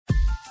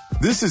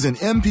This is an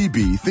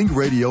MPB Think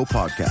Radio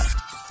podcast.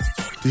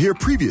 To hear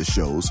previous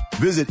shows,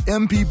 visit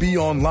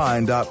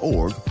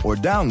mpbonline.org or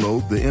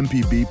download the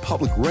MPB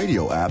Public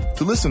Radio app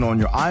to listen on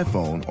your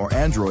iPhone or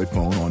Android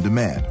phone on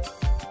demand.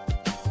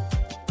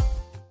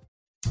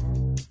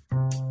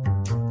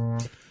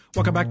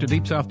 Welcome back to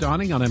Deep South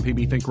Dining on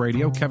MPB Think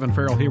Radio. Kevin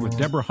Farrell here with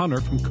Deborah Hunter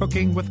from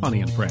Cooking with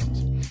Honey and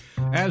Friends.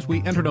 As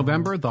we enter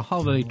November, the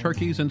holiday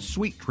turkeys and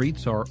sweet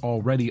treats are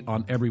already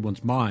on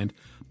everyone's mind.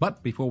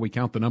 But before we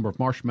count the number of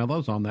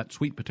marshmallows on that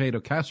sweet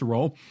potato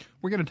casserole,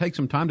 we're going to take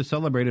some time to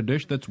celebrate a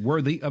dish that's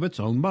worthy of its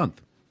own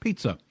month,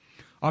 pizza.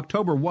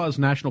 October was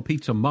National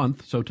Pizza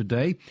Month, so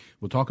today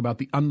we'll talk about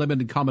the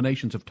unlimited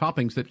combinations of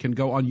toppings that can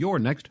go on your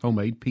next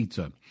homemade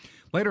pizza.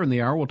 Later in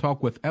the hour, we'll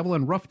talk with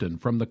Evelyn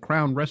Ruffton from the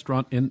Crown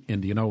Restaurant in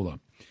Indianola.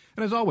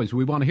 And as always,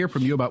 we want to hear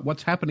from you about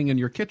what's happening in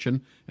your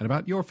kitchen and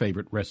about your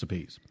favorite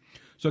recipes.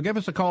 So give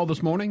us a call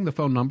this morning. The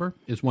phone number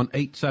is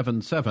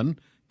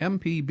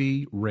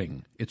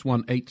 1-877-MPB-RING. It's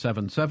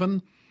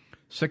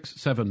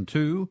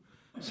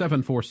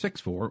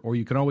 1-877-672-7464, or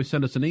you can always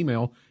send us an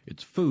email.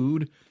 It's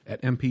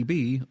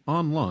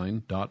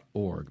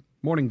food@mpbonline.org.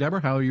 Morning, Deborah.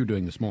 How are you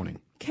doing this morning?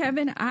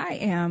 Kevin, I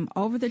am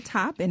over the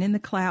top and in the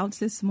clouds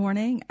this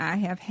morning. I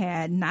have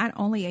had not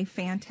only a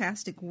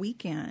fantastic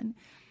weekend,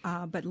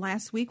 but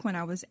last week when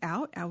I was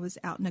out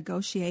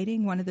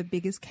negotiating one of the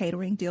biggest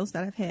catering deals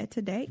that I've had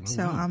to date.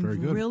 So I'm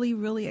really,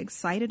 really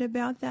excited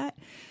about that.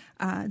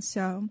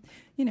 So,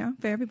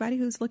 for everybody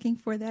who's looking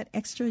for that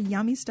extra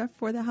yummy stuff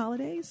for the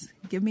holidays,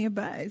 give me a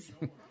buzz.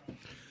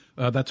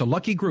 That's a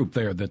lucky group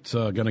there that's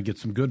going to get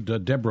some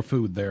good Deborah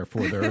food there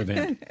for their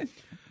event.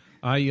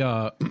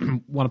 I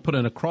want to put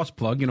in a cross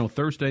plug.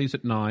 Thursdays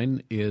at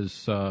 9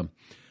 is the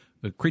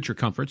Creature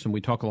Comforts, and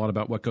we talk a lot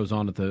about what goes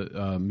on at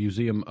the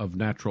Museum of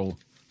Natural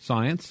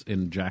Science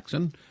in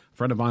Jackson. A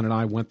friend of mine and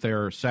I went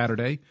there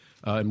Saturday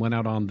and went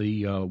out on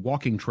the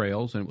walking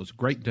trails, and it was a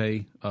great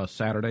day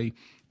Saturday.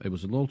 It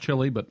was a little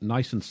chilly, but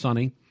nice and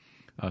sunny.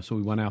 So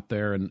we went out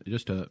there, and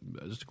just a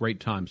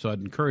great time. So I'd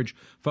encourage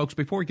folks,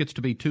 before it gets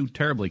to be too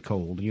terribly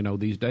cold,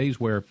 these days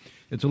where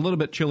it's a little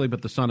bit chilly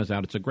but the sun is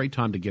out, it's a great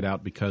time to get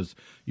out because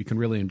you can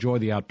really enjoy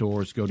the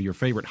outdoors, go to your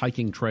favorite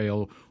hiking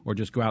trail, or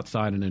just go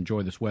outside and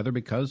enjoy this weather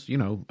because,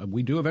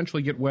 we do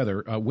eventually get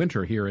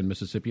winter here in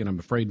Mississippi, and I'm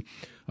afraid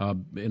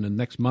in the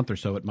next month or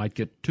so it might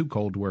get too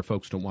cold to where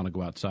folks don't want to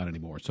go outside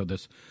anymore. So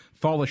this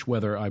fallish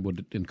weather I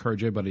would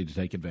encourage everybody to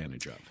take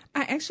advantage of.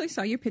 I actually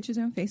saw your pictures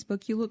on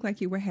Facebook. You look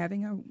like you were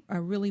having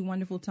a really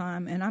wonderful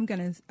time, and I'm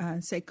going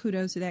to say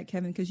kudos to that,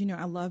 Kevin, because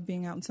I love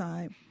being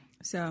outside.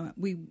 So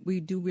we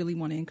do really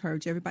want to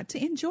encourage everybody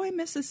to enjoy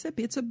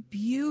Mississippi. It's a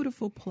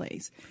beautiful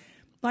place.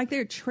 Like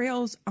there are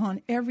trails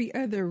on every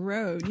other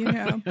road,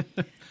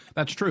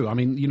 That's true. I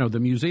mean, the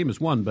museum is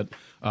one, but,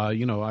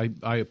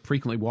 I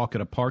frequently walk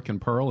at a park in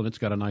Pearl, and it's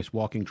got a nice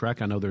walking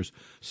track. I know there's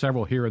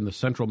several here in the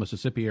central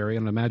Mississippi area,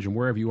 and I imagine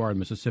wherever you are in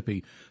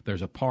Mississippi,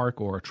 there's a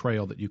park or a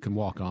trail that you can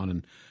walk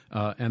on.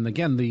 And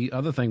again, the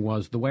other thing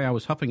was the way I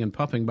was huffing and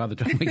puffing by the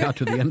time we got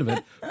to the end of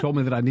it told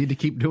me that I need to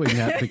keep doing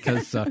that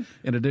because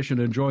in addition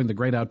to enjoying the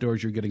great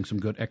outdoors, you're getting some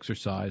good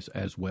exercise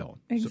as well.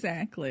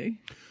 Exactly.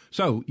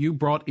 So you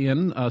brought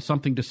in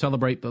something to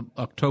celebrate.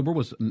 October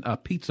was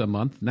Pizza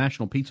Month,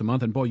 National Pizza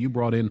Month, and boy, you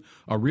brought in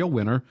a real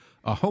winner,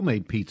 a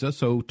homemade pizza.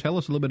 So tell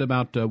us a little bit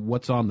about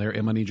what's on there.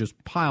 M&E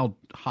just piled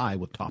high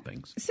with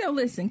toppings. So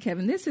listen,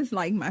 Kevin, this is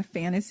like my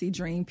fantasy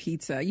dream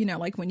pizza.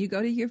 Like when you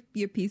go to your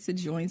pizza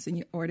joints and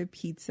you order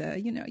pizza,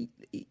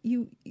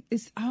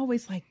 it's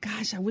always like,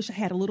 gosh, I wish I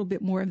had a little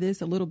bit more of this,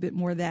 a little bit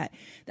more of that.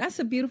 That's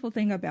the beautiful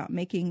thing about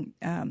making,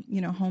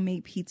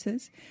 homemade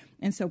pizzas.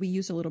 And so we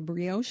use a little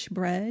brioche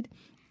bread.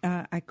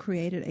 I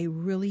created a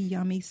really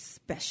yummy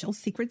special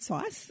secret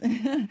sauce.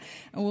 And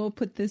we'll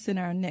put this in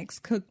our next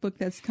cookbook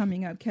that's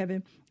coming up,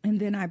 Kevin. And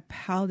then I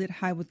piled it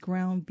high with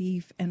ground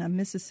beef and a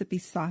Mississippi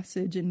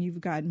sausage. And you've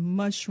got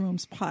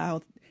mushrooms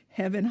piled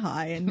heaven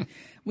high. And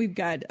we've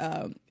got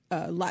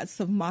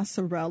lots of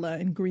mozzarella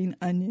and green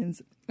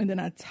onions. And then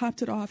I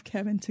topped it off,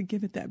 Kevin, to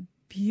give it that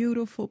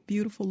beautiful,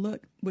 beautiful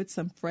look with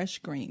some fresh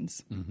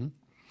greens. Mm-hmm.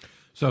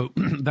 So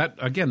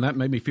that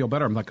made me feel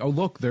better. I'm like, oh,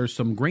 look, there's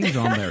some greens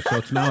on there. So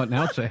it's now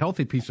it's a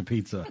healthy piece of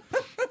pizza.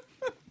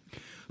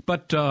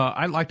 But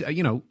I liked,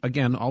 again,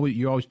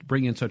 you always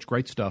bring in such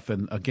great stuff.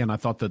 And again, I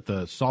thought that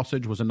the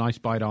sausage was a nice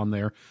bite on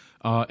there.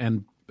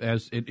 And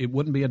as it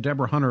wouldn't be a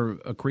Deborah Hunter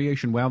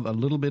creation, well, a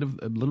little bit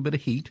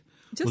of heat.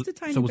 Just a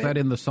tiny bit. So was that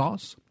in the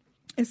sauce?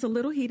 It's a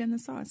little heat in the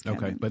sauce,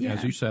 Kevin. Okay, but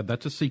as you said,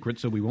 that's a secret,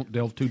 so we won't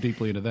delve too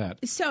deeply into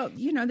that. So,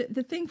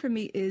 the thing for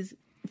me is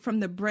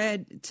from the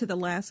bread to the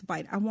last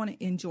bite, I want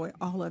to enjoy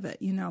all of it,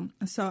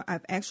 So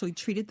I've actually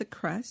treated the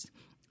crust,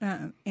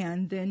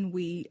 and then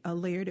we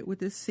layered it with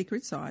this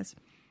secret sauce.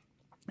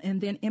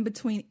 And then in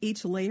between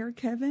each layer,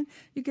 Kevin,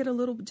 you get a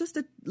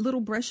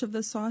little brush of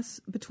the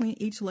sauce between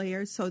each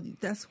layer. So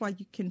that's why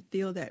you can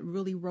feel that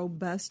really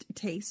robust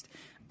taste.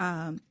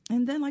 And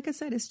then, like I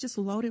said, it's just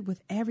loaded with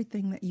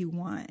everything that you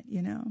want,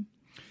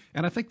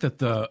 And I think that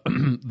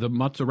the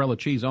mozzarella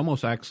cheese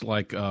almost acts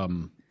like a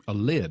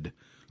lid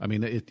I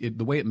mean,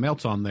 the way it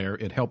melts on there,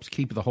 it helps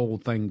keep the whole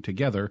thing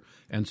together,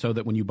 and so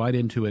that when you bite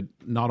into it,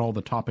 not all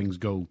the toppings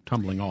go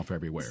tumbling off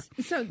everywhere.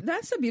 So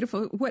that's a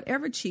beautiful,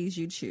 whatever cheese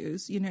you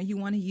choose, you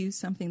want to use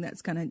something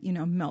that's going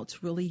to, melt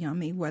really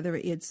yummy, whether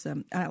it's,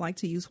 I like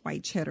to use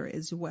white cheddar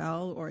as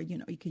well, or,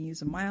 you can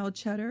use a mild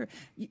cheddar.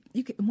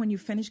 You could, when you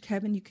finish,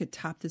 Kevin, you could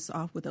top this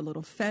off with a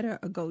little feta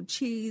or goat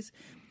cheese.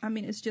 I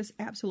mean, it's just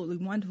absolutely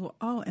wonderful.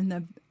 Oh,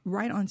 and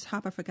right on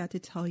top, I forgot to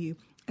tell you,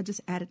 I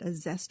just added a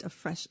zest of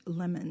fresh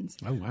lemons.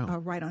 Oh, wow.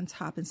 Right on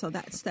top. And so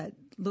that's that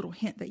little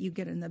hint that you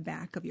get in the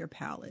back of your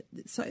palate.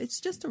 So it's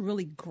just a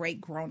really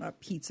great grown-up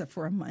pizza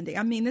for a Monday.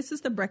 I mean, this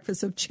is the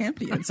breakfast of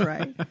champions,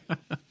 right?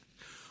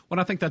 Well,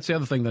 I think that's the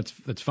other thing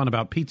that's fun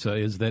about pizza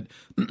is that,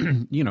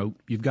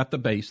 you've got the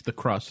base, the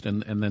crust,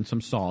 and then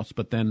some sauce,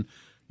 but then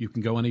you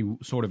can go any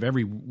sort of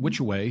every which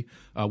way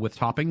with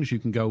toppings. You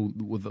can go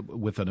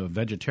with a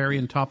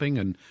vegetarian topping,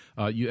 and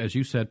as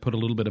you said, put a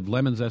little bit of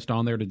lemon zest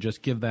on there to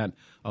just give that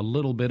a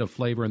little bit of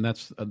flavor. And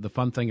that's the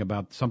fun thing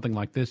about something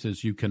like this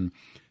is you can,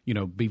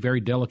 be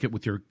very delicate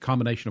with your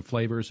combination of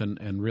flavors,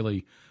 and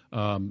really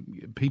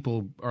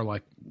people are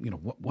like,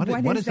 what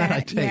is that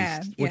I taste?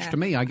 Yeah, Which to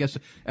me, I guess,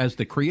 as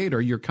the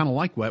creator, you're kind of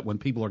like that when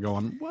people are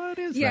going, what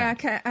is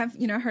that? Yeah, I've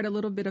heard a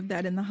little bit of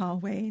that in the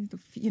hallway.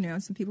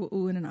 Some people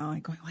oohing and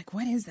ahhing, going like,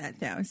 what is that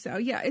now? So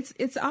yeah,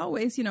 it's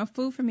always,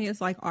 food for me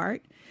is like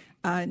art.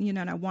 And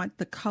I want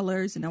the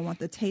colors and I want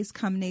the taste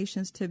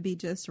combinations to be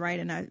just right.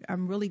 And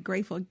I'm really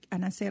grateful,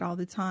 and I say it all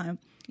the time,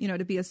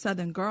 to be a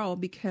Southern girl,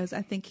 because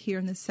I think here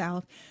in the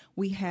South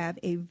we have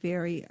a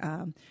very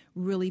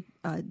really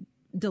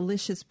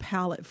delicious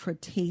palate for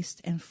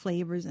taste and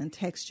flavors and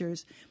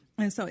textures.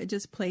 And so it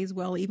just plays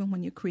well even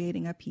when you're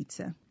creating a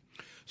pizza.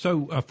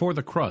 So for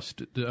the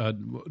crust,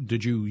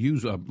 did you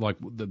use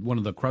one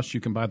of the crusts you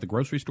can buy at the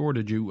grocery store?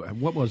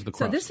 What was the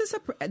crust? So this is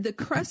the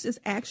crust is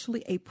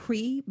actually a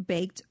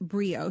pre-baked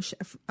brioche,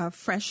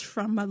 fresh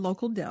from a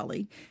local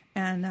deli,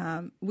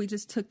 and we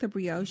just took the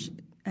brioche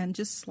and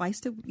just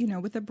sliced it,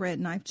 with a bread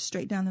knife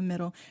straight down the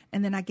middle,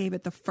 and then I gave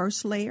it the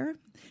first layer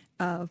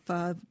of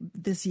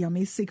this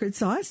yummy secret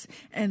sauce,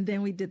 and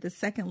then we did the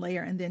second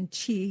layer, and then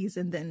cheese,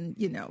 and then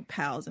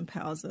piles and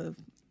piles of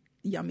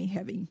yummy,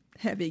 heavy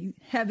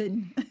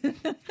heaven.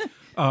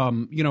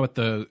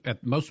 At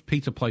most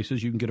pizza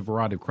places, you can get a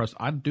variety of crust.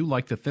 I do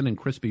like the thin and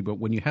crispy, but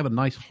when you have a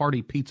nice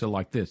hearty pizza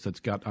like this, that's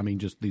got,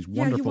 just these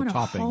wonderful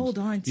toppings. Hold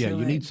on to it.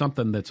 You need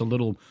something that's a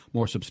little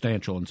more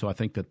substantial, and so I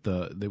think that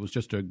there was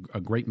just a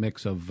great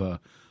mix of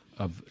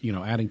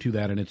adding to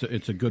that, and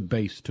it's a good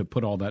base to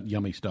put all that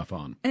yummy stuff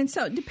on. And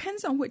so it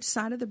depends on which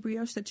side of the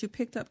brioche that you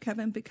picked up,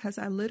 Kevin, because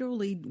I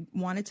literally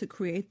wanted to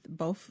create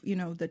both,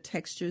 the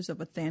textures of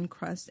a thin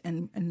crust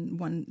and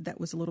one that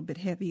was a little bit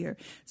heavier.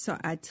 So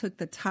I took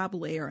the top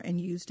layer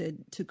and used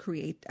it to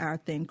create our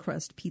thin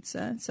crust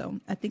pizza. So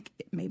I think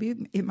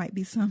maybe it might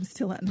be some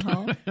still at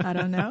home. I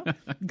don't know.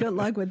 Good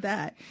luck with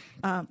that.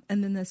 And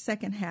then the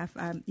second half,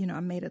 I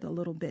made it a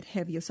little bit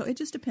heavier. So it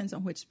just depends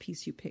on which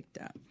piece you picked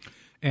up.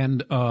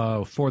 And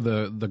for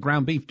the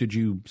ground beef, did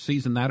you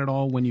season that at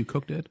all when you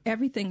cooked it?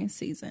 Everything is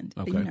seasoned,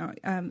 okay.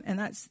 And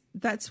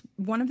that's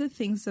one of the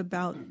things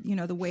about,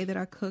 the way that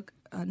I cook.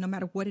 No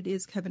matter what it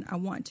is, Kevin, I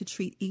want to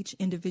treat each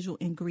individual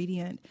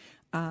ingredient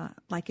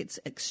like it's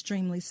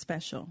extremely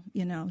special,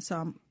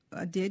 So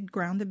I did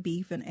ground the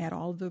beef and add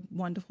all the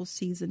wonderful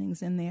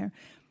seasonings in there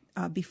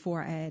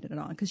before I added it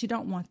on, because you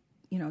don't want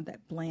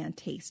that bland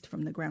taste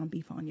from the ground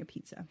beef on your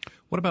pizza.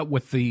 What about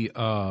with the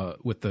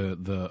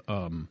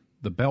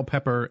bell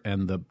pepper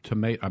and the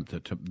tomato,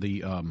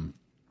 the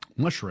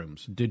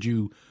mushrooms? Did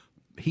you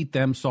heat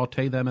them,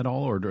 saute them at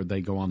all, or do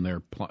they go on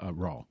there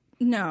raw?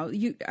 No,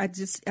 I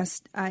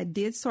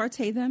did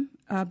saute them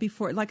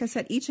before. Like I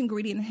said, each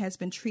ingredient has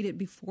been treated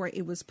before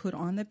it was put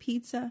on the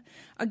pizza.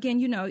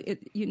 Again,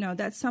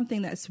 that's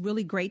something that's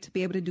really great to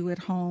be able to do at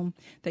home,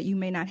 that you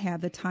may not have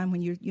the time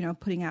when you're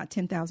putting out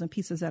 10,000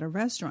 pizzas at a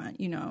restaurant,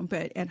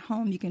 but at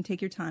home you can take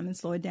your time and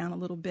slow it down a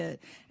little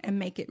bit and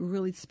make it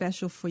really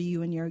special for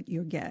you and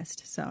your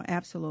guest. So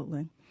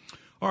absolutely.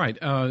 All right.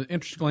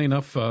 Interestingly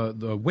enough,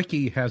 the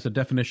Wiki has a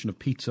definition of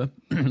pizza,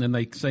 and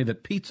they say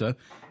that pizza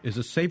is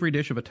a savory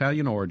dish of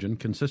Italian origin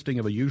consisting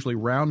of a usually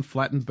round,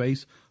 flattened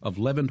base of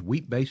leavened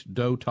wheat-based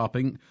dough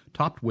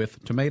topped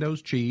with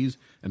tomatoes, cheese,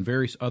 and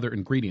various other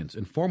ingredients.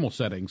 In formal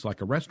settings,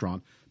 like a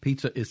restaurant,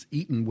 pizza is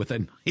eaten with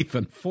a knife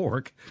and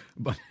fork,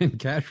 but in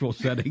casual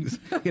settings,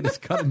 it is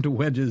cut into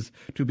wedges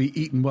to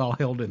be eaten while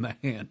held in the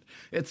hand.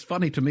 It's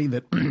funny to me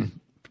that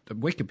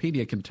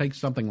Wikipedia can take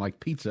something like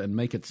pizza and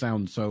make it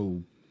sound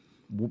so...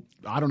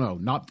 I don't know.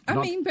 But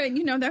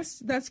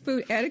that's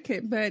food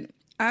etiquette. But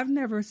I've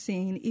never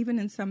seen, even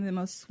in some of the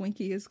most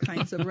swinkiest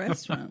kinds of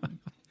restaurants,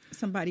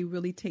 somebody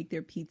really take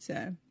their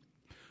pizza.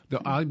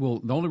 The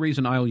only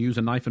reason I'll use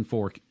a knife and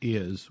fork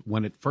is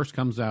when it first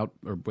comes out,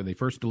 or when they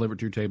first deliver it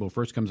to your table,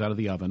 first comes out of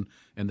the oven,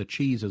 and the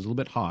cheese is a little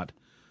bit hot,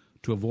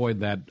 to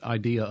avoid that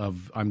idea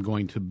of I'm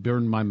going to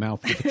burn my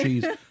mouth with the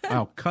cheese.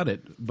 I'll cut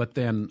it. But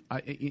then,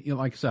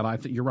 like I said, I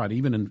think you're right.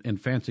 Even in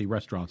fancy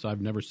restaurants, I've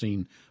never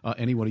seen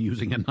anyone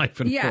using a knife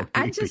and fork.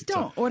 I just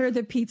don't order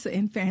the pizza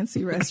in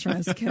fancy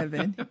restaurants,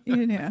 Kevin.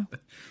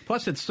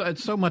 Plus, it's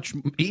so much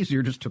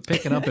easier just to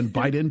pick it up and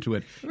bite into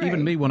it. Right.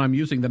 Even me, when I'm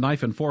using the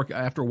knife and fork,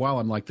 after a while,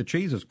 I'm like, the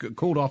cheese is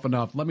cooled off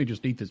enough. Let me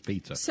just eat this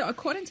pizza. So,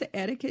 according to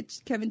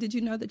etiquette, Kevin, did you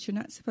know that you're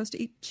not supposed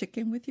to eat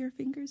chicken with your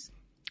fingers?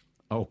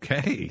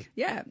 Okay.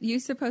 Yeah, you're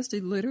supposed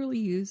to literally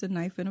use a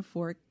knife and a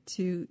fork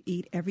to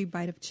eat every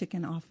bite of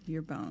chicken off of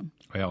your bone.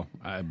 Well,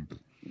 I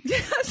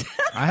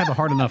have a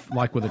hard enough,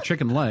 like with a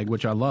chicken leg,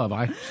 which I love.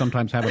 I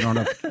sometimes have a hard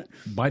enough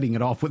biting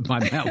it off with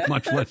my mouth,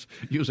 much less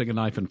using a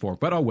knife and fork.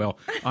 But oh well,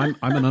 I'm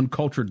an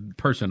uncultured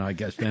person, I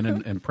guess, then,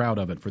 and proud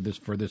of it for this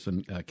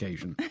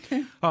occasion.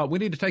 We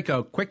need to take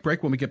a quick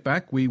break. When we get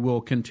back, we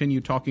will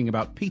continue talking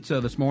about pizza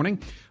this morning.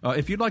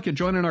 If you'd like to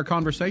join in our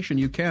conversation,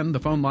 you can.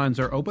 The phone lines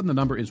are open. The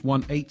number is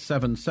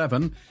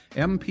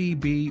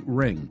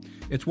 1-877-MPB-RING.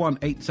 It's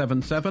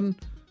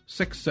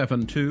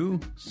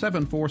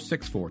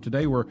 1-877-672-7464.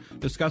 Today we're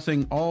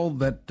discussing all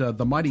that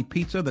the mighty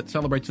pizza that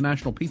celebrates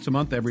National Pizza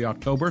Month every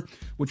October,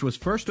 which was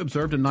first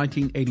observed in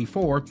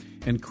 1984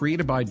 and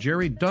created by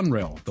Jerry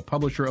Dunrell, the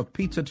publisher of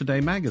Pizza Today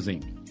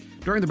magazine.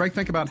 During the break,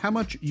 think about how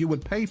much you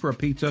would pay for a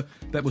pizza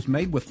that was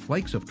made with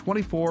flakes of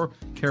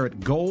 24-karat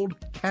gold,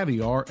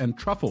 caviar, and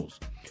truffles.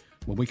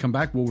 When we come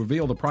back, we'll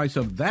reveal the price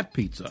of that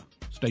pizza.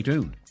 Stay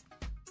tuned.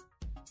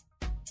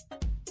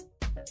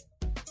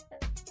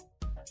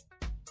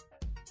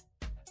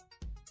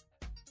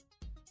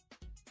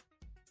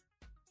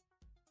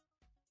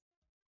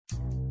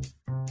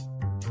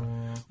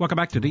 Welcome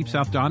back to Deep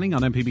South Dining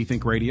on MPB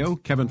Think Radio.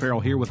 Kevin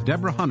Farrell here with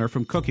Deborah Hunter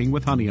from Cooking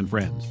with Honey and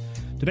Friends.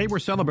 Today we're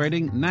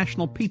celebrating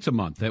National Pizza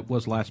Month. That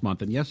was last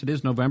month. And yes, it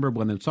is November.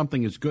 When it's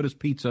something as good as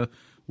pizza,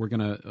 we're going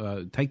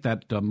to take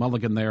that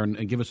mulligan there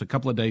and give us a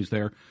couple of days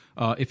there.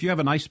 If you have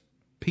a nice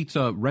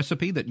pizza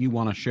recipe that you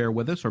want to share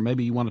with us, or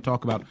maybe you want to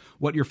talk about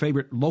what your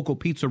favorite local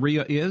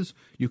pizzeria is,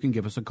 you can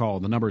give us a call.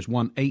 The number is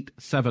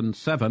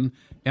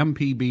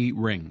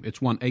 1-877-MPB-RING. It's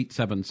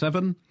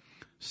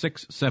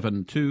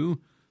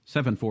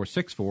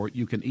 1-877-672-7464.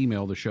 You can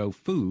email the show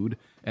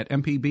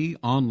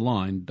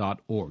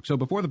food@mpbonline.org. So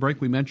before the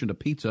break, we mentioned a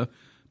pizza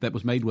that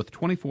was made with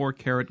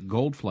 24-karat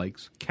gold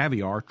flakes,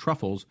 caviar,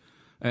 truffles,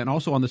 and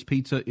also on this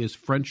pizza is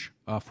French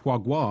foie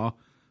gras,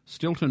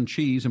 Stilton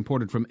cheese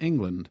imported from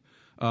England.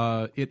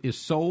 It is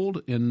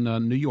sold in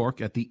New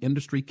York at the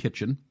Industry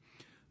Kitchen.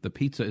 The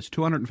pizza is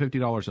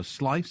 $250 a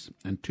slice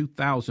and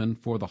 $2,000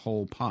 for the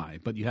whole pie,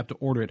 but you have to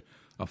order it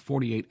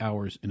 48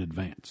 hours in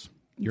advance.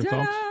 Your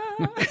thoughts?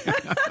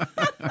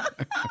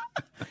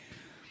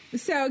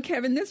 So,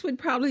 Kevin, this would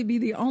probably be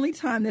the only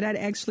time that I'd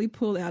actually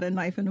pull out a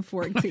knife and a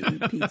fork to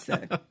eat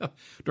pizza.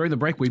 During the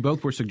break, we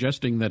both were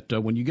suggesting that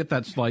when you get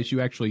that slice,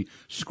 you actually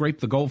scrape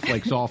the gold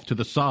flakes off to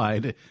the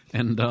side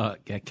and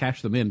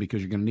cash them in,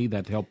 because you're going to need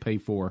that to help pay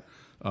for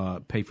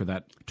that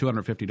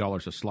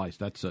 $250 a slice.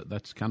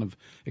 That's kind of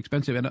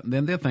expensive. And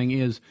then the other thing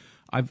is,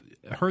 I've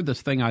heard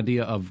this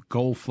idea of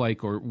gold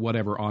flake or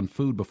whatever on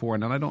food before,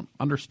 and I don't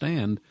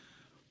understand.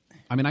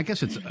 I mean, I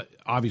guess it's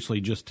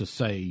obviously just to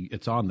say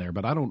it's on there,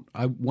 but I don't think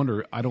it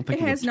would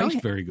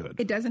taste very good.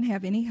 It doesn't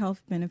have any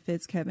health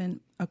benefits, Kevin.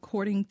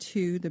 According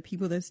to the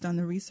people that's done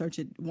the research,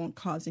 it won't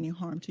cause any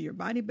harm to your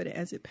body, but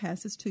as it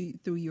passes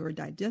through your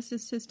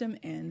digestive system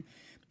and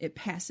it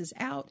passes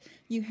out,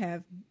 you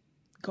have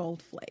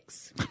gold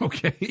flakes.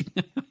 Okay.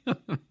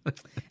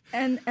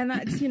 and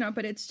that's,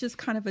 but it's just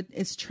kind of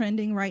it's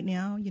trending right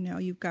now.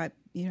 You've got,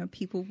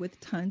 people with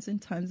tons and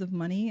tons of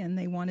money and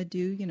they want to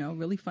do,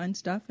 really fun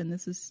stuff. And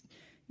this is,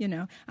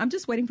 I'm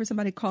just waiting for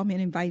somebody to call me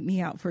and invite me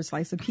out for a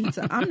slice of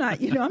pizza. I'm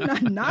not, I'm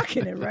not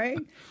knocking it, right?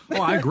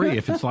 Well, I agree.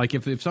 If it's like,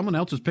 if someone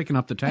else is picking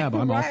up the tab,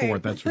 I'm all for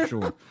it. That's for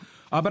sure.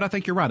 But I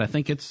think you're right. I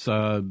think it's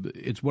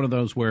one of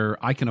those where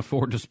I can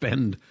afford to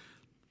spend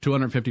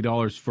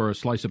 $250 for a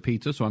slice of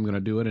pizza, so I'm going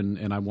to do it,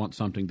 and I want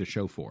something to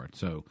show for it.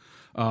 So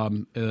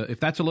if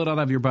that's a little out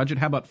of your budget,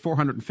 how about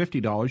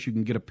 $450? You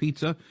can get a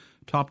pizza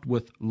topped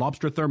with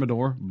lobster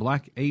thermidor,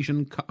 black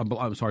Alaskan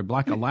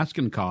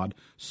cod,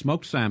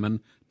 smoked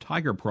salmon,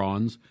 tiger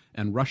prawns,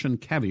 and Russian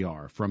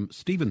caviar from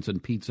Stevenson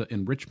Pizza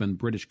in Richmond,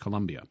 British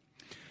Columbia.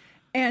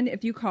 And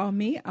if you call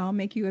me, I'll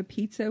make you a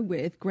pizza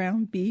with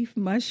ground beef,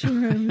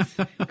 mushrooms,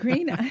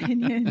 green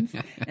onions,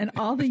 and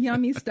all the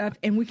yummy stuff,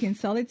 and we can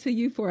sell it to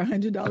you for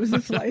 $100 a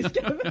slice.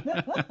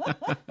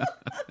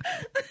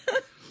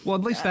 Well,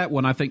 at least that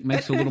one I think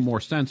makes a little more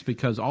sense,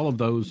 because all of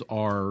those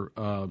are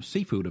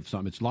seafood of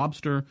some. It's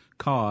lobster,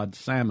 cod,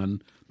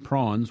 salmon,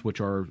 prawns, which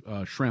are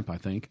shrimp, I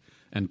think,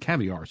 and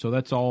caviar. So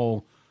that's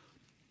all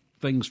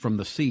things from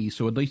the sea.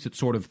 So at least it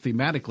sort of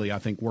thematically, I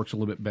think, works a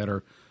little bit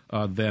better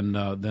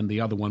than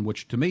the other one,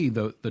 which to me,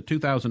 the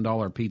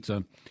 $2,000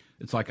 pizza,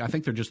 it's like I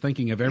think they're just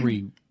thinking of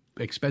every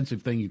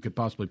expensive thing you could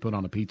possibly put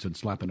on a pizza and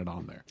slapping it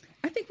on there.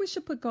 I think we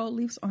should put gold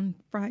leafs on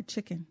fried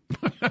chicken.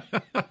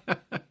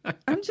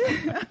 I'm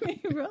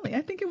Really,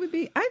 I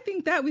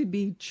think that would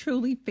be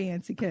truly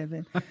fancy,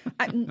 Kevin.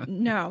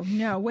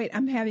 No, wait,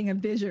 I'm having a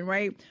vision,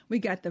 right? We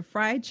got the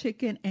fried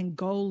chicken and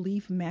gold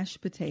leaf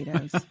mashed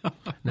potatoes.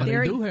 Now,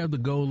 they do have the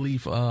gold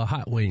leaf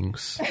hot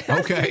wings.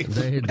 Okay.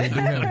 They do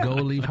have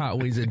gold leaf hot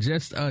wings. And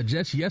just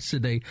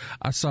yesterday,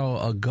 I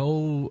saw a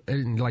gold,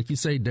 and like you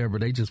say, Deborah,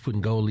 they just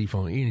putting gold leaf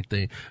on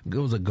anything. It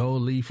was a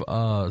gold leaf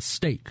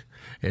steak.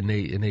 And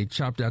they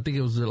chopped it. I think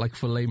it was like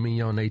filet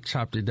mignon. They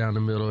chopped it down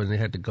the middle, and they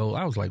had to go.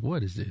 I was like,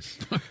 "What is this?"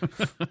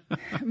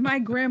 My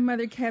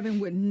grandmother, Kevin,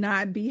 would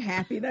not be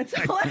happy. That's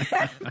all I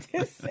have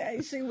to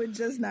say. She would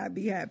just not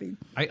be happy.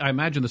 I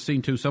imagine the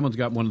scene too. Someone's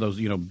got one of those,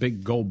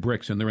 big gold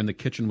bricks, and they're in the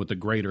kitchen with the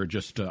grater.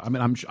 Just, I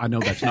know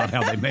that's not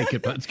how they make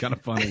it, but it's kind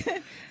of funny.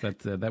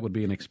 That would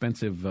be an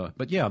expensive.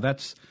 But yeah,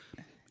 that's.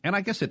 And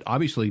I guess it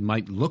obviously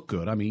might look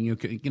good. I mean, you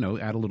could,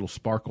 add a little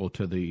sparkle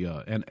to the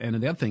and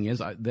the other thing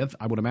is, I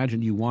would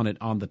imagine you want it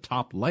on the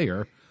top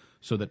layer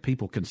so that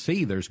people can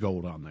see there's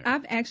gold on there.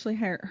 I've actually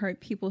heard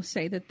people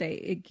say that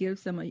it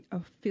gives them a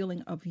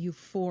feeling of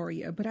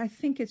euphoria, but I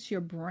think it's your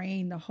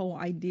brain, the whole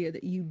idea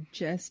that you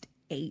just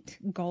ate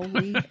gold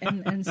leaf,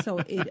 and so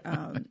it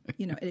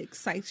it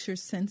excites your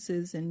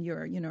senses, and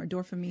your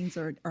endorphins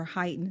are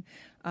heightened.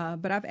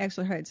 But I've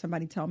actually heard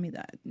somebody tell me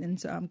that, and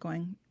so I'm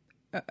going.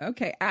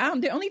 Okay.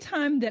 The only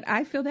time that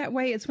I feel that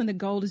way is when the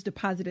gold is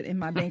deposited in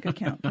my bank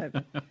account.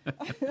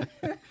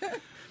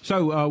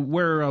 So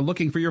we're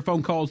looking for your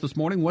phone calls this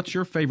morning. What's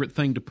your favorite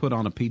thing to put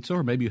on a pizza?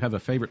 Or maybe you have a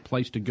favorite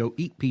place to go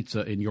eat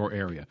pizza in your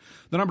area.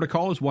 The number to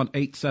call is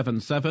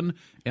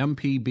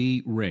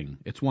 1-877-MPB-RING.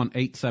 It's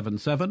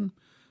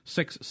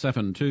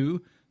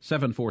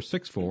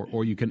 1-877-672-7464,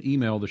 or you can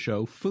email the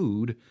show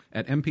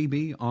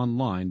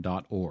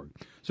food@mpbonline.org.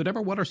 So,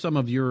 Deborah, what are some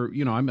of your,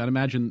 I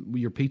imagine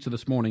your pizza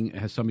this morning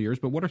has some of yours,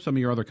 but what are some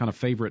of your other kind of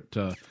favorite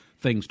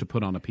things to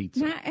put on a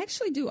pizza? Now, I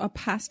actually do a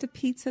pasta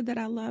pizza that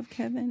I love,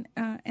 Kevin,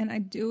 and I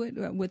do it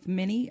with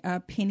many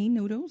penny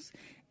noodles.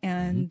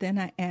 And then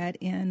I add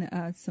in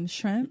some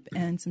shrimp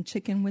and some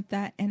chicken with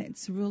that. And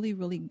it's really,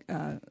 really,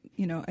 a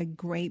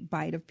great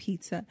bite of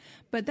pizza.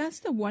 But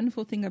that's the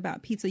wonderful thing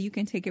about pizza. You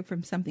can take it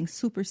from something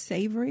super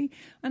savory.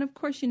 And, of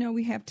course,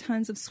 we have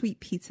tons of sweet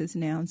pizzas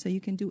now. And so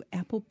you can do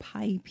apple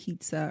pie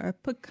pizza or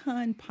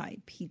pecan pie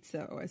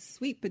pizza or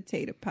sweet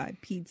potato pie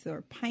pizza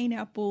or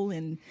pineapple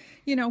and,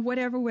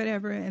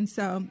 whatever. And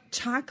so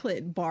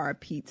chocolate bar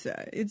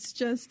pizza. It's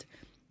just...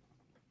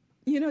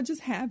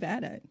 just have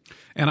at it.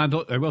 And I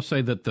will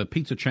say that the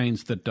pizza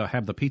chains that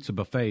have the pizza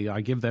buffet,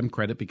 I give them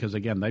credit because,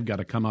 again, they've got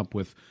to come up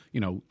with,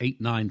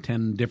 8, 9,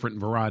 10 different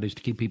varieties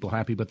to keep people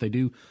happy. But they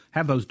do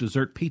have those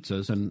dessert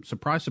pizzas. And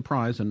surprise,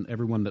 surprise, and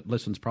everyone that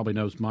listens probably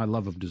knows my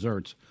love of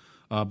desserts.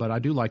 But I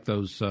do like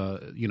those,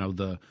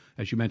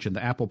 as you mentioned,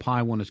 the apple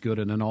pie one is good.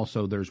 And then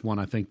also there's one,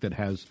 I think, that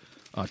has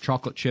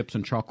chocolate chips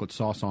and chocolate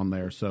sauce on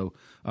there. So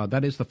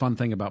that is the fun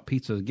thing about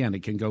pizza. Again,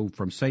 it can go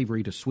from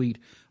savory to sweet,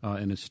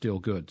 and it's still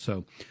good.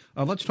 So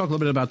let's talk a little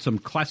bit about some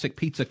classic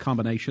pizza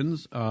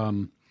combinations. I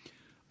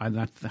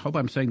hope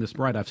I'm saying this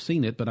right. I've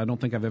seen it, but I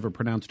don't think I've ever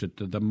pronounced it.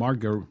 The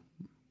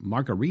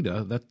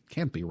margarita, that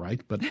can't be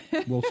right, but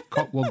we'll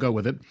go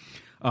with it.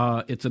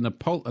 It's a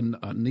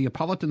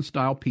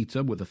Neapolitan-style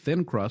pizza with a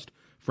thin crust,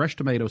 fresh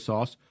tomato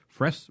sauce,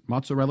 fresh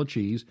mozzarella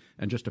cheese,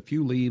 and just a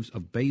few leaves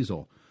of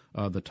basil.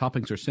 The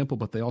toppings are simple,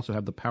 but they also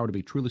have the power to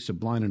be truly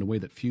sublime in a way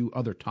that few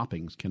other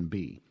toppings can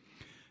be.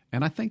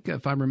 And I think,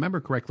 if I remember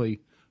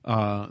correctly,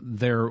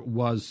 there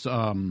was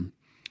a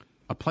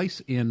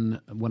place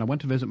when I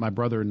went to visit my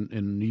brother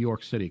in New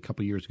York City a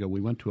couple of years ago,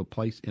 we went to a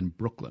place in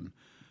Brooklyn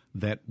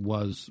that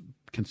was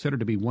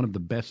considered to be one of the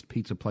best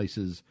pizza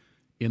places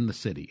in the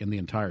city, in the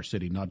entire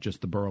city, not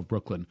just the borough of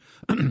Brooklyn.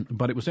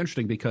 But it was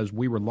interesting because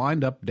we were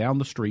lined up down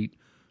the street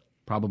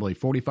probably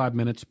 45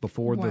 minutes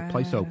before the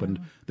place opened.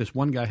 This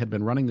one guy had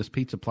been running this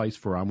pizza place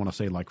for, I want to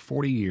say, like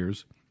 40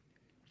 years.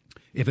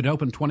 If it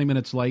opened 20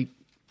 minutes late,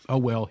 oh,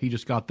 well, he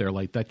just got there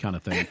late, that kind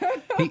of thing.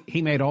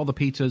 He made all the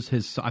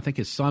pizzas. I think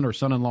his son or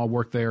son-in-law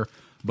worked there,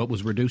 but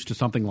was reduced to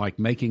something like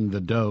making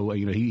the dough.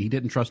 He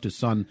didn't trust his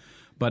son.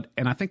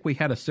 And I think we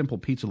had a simple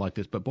pizza like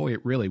this, but boy,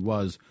 it really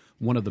was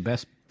one of the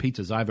best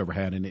pizzas I've ever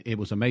had, and it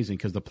was amazing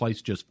because the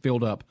place just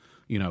filled up.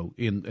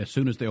 As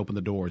soon as they opened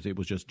the doors, it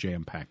was just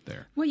jam-packed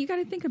there. Well, you got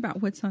to think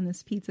about what's on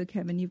this pizza,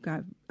 Kevin. You've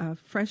got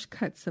fresh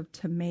cuts of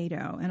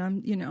tomato, and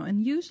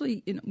and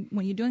usually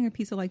when you're doing a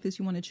pizza like this,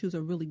 you want to choose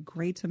a really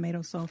great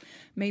tomato. So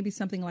maybe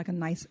something like a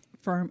nice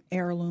firm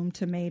heirloom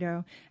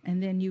tomato,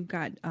 and then you've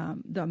got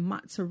the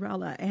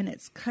mozzarella, and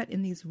it's cut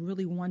in these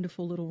really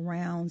wonderful little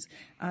rounds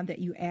that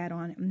you add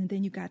on, and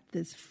then you got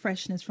this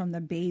freshness from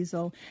the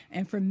basil.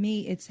 And for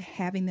me, it's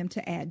having them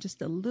to add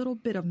just a little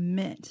bit of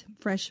mint,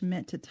 fresh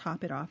mint, to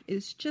top it off.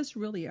 It's just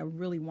really a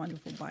really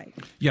wonderful bite.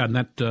 Yeah, and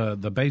that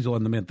the basil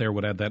and the mint there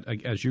would add that,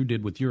 as you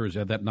did with yours,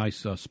 add that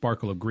nice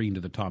sparkle of green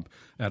to the top,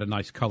 add a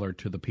nice color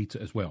to the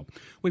pizza as well.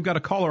 We've got a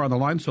caller on the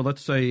line, so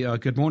let's say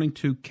good morning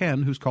to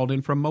Ken, who's called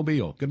in from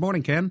Mobile. Good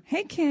morning, Ken.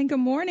 Hey, Ken. Good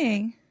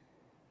morning.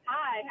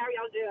 Hi. How are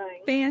y'all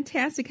doing?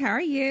 Fantastic. How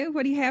are you?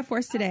 What do you have for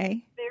us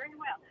today? Very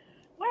well.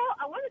 Well,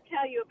 I want to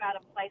tell you about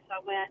a place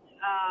I went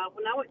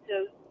when I went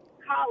to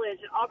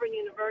college at Auburn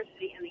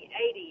University in the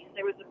 80s.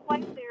 There was a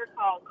place there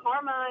called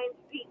Carmine's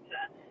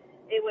Pizza.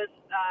 It was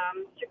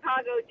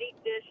Chicago deep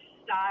dish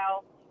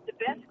style, the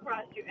best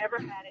crust you ever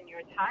had in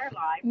your entire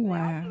life. Wow.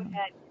 They also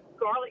had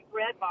garlic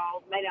bread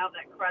balls made out of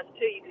that crust,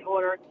 too. You can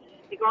order.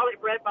 The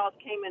garlic bread balls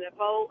came in a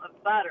bowl of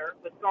butter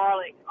with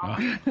garlic on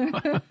it.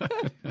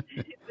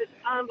 It was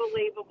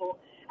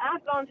unbelievable.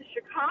 I've gone to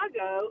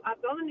Chicago, I've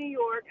gone to New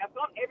York, I've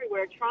gone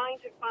everywhere trying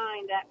to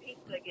find that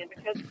pizza again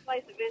because the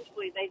place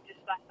eventually they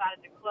just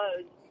decided to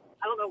close.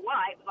 I don't know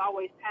why. It was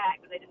always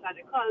packed, but they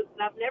decided to close.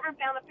 And I've never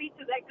found a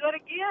pizza that good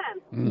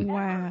again.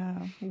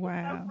 Wow.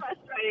 Wow. So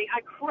frustrating.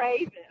 I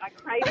crave it.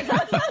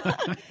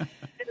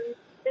 And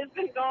it's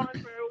been gone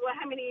for,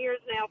 how many years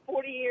now?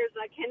 40 years.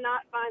 I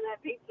cannot find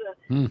that pizza.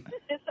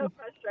 It's so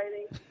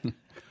frustrating.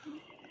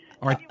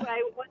 All right. Anyway,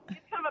 it's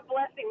kind of a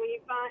blessing when you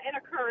find, and a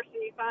curse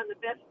when you find the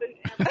best food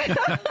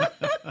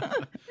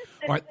ever.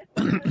 All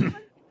right.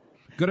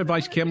 Good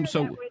advice, Kim.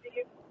 So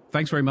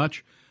thanks very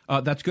much.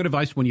 That's good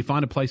advice. When you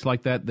find a place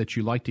like that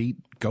you like to eat,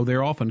 go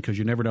there often because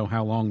you never know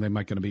how long they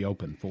might going to be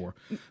open for.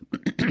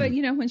 But,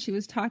 when she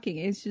was talking,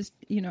 it's just,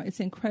 it's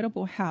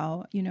incredible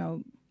how,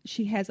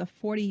 she has a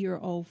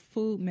 40-year-old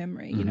food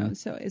memory,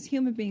 So as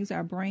human beings,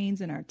 our brains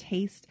and our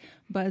taste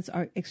buds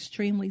are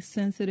extremely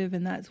sensitive,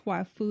 and that's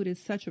why food is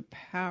such a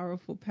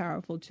powerful,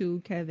 powerful tool,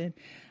 Kevin.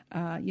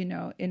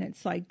 And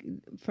it's like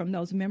from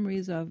those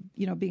memories of,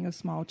 being a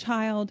small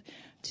child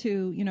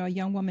to, a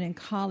young woman in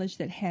college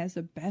that has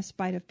the best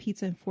bite of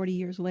pizza, and 40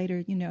 years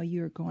later,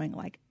 you're going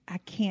like, I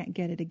can't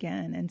get it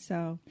again. And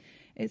so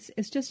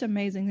it's just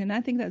amazing. And I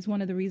think that's one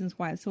of the reasons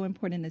why it's so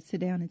important to sit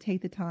down and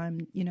take the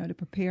time, to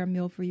prepare a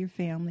meal for your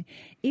family,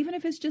 even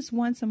if it's just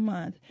once a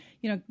month,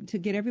 to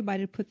get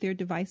everybody to put their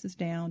devices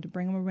down, to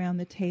bring them around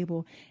the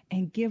table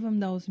and give them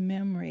those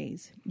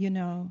memories,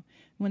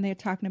 when they're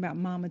talking about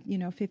mama,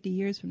 50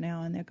 years from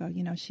now, and they'll go,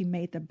 she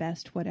made the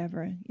best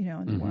whatever,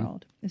 in the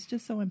world. It's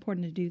just so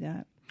important to do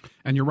that.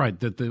 And you're right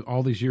that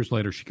all these years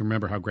later, she can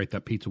remember how great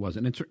that pizza was.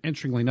 And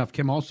interestingly enough,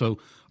 Kim also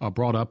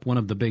brought up one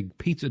of the big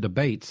pizza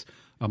debates,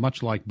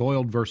 much like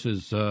boiled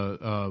versus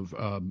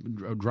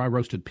dry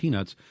roasted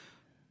peanuts.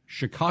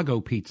 Chicago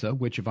pizza,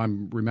 which, if I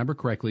remember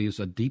correctly, is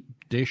a deep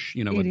dish,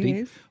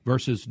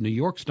 versus New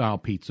York style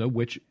pizza,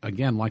 which,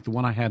 again, like the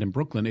one I had in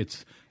Brooklyn,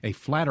 it's a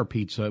flatter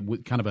pizza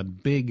with kind of a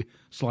big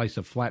slice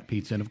of flat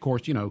pizza. And of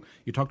course, you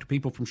talk to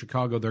people from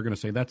Chicago, they're going to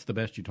say that's the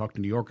best. You talk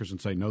to New Yorkers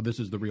and say, no, this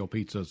is the real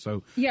pizza.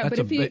 So that's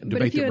a debate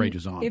that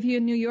rages on. If you're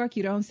in New York,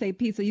 you don't say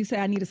pizza, you say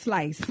I need a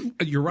slice.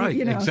 You're right,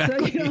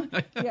 exactly.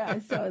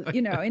 So,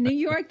 in New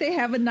York, they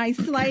have a nice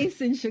slice.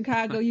 In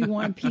Chicago, you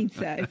want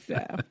pizza.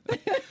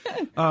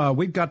 So.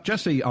 We've got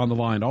Jesse on the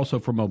line, also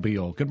from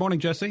Mobile. Good morning,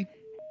 Jesse.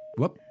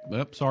 Whoop,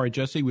 sorry,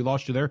 Jesse, we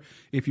lost you there.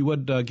 If you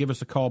would give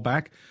us a call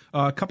back.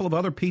 A couple of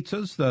other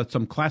pizzas,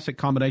 some classic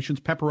combinations.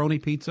 Pepperoni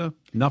pizza,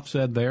 enough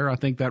said there. I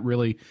think that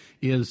really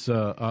is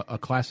a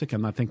classic,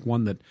 and I think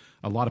one that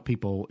a lot of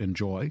people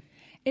enjoy.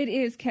 It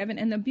is, Kevin.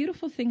 And the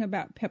beautiful thing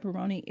about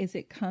pepperoni is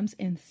it comes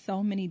in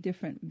so many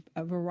different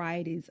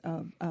varieties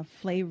of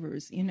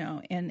flavors,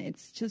 and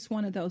it's just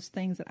one of those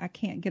things that I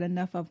can't get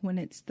enough of when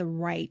it's the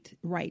right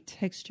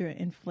texture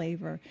and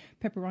flavor.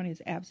 Pepperoni is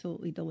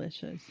absolutely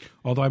delicious.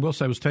 Although I will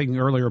say, I was talking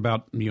earlier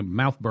about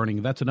mouth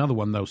burning. That's another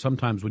one, though.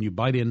 Sometimes when you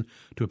bite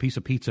into a piece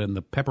of pizza and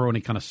the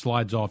pepperoni kind of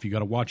slides off, you got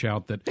to watch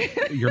out that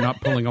you're not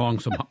pulling along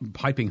some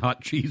piping hot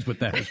cheese with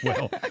that as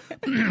well.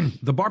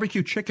 The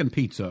barbecue chicken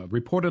pizza,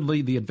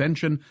 reportedly the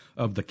invention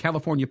of the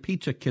California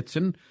Pizza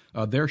Kitchen,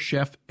 their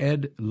chef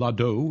Ed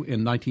Ladeau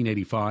in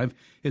 1985.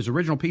 His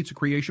original pizza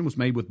creation was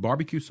made with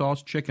barbecue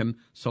sauce, chicken,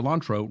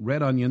 cilantro,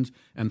 red onions,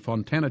 and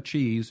Fontana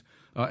cheese,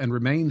 and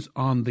remains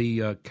on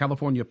the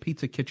California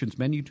Pizza Kitchen's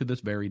menu to this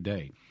very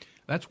day.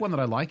 That's one that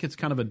I like. It's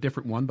kind of a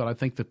different one, but I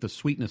think that the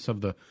sweetness of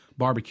the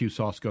barbecue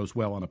sauce goes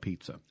well on a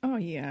pizza. Oh,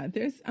 yeah.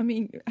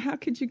 How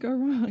could you go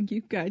wrong?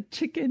 You've got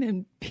chicken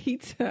and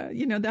pizza.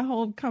 The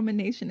whole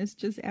combination is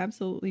just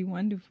absolutely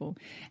wonderful.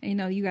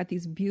 And, you got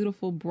these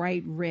beautiful,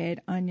 bright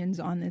red onions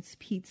on this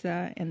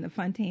pizza, and the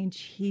Fontaine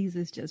cheese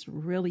is just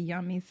really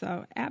yummy.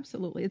 So,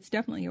 absolutely. It's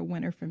definitely a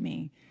winner for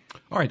me.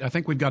 All right. I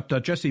think we've got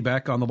Jesse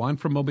back on the line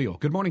from Mobile.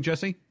 Good morning,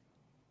 Jesse.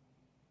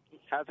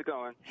 How's it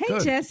going? Hey,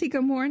 Good. Jesse.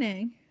 Good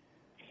morning.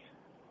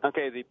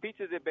 Okay, the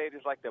pizza debate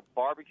is like the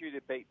barbecue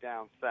debate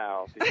down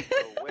south. If you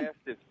go west,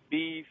 it's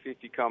beef. If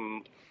you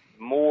come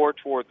more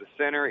toward the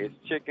center, it's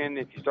chicken.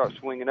 If you start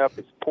swinging up,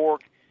 it's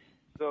pork.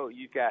 So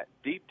you've got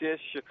deep dish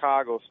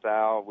Chicago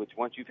style, which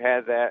once you've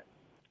had that,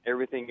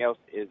 everything else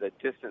is a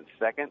distant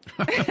second.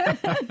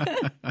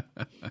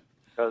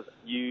 Because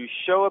you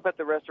show up at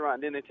the restaurant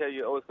and then they tell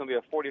you, it's going to be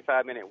a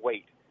 45-minute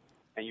wait.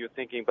 And you're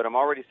thinking, but I'm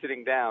already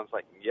sitting down. It's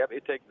like, yep,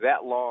 it takes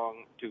that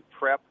long to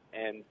prep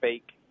and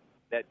bake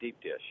that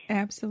deep dish.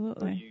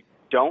 Absolutely. So you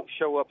don't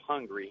show up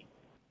hungry.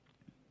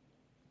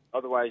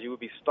 Otherwise, you would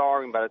be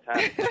starving by the time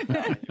you sit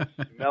down and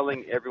you're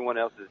smelling everyone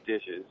else's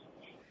dishes.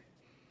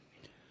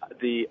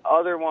 The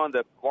other one,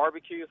 the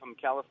barbecue from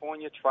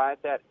California, tried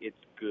that. It's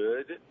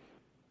good.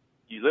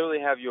 you literally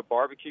have your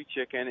barbecue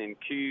chicken in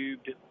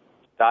cubed,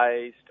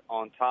 diced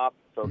on top,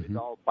 so it's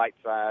all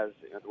bite-sized.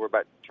 You don't have to worry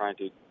about trying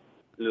to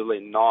literally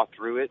gnaw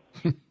through it.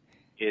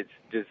 It's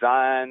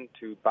designed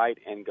to bite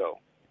and go.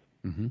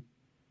 Mm-hmm.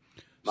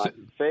 My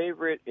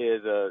favorite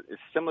is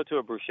it's similar to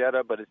a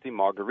bruschetta, but it's the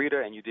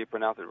margarita, and you did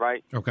pronounce it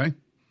right. Okay.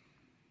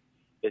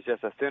 It's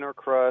just a thinner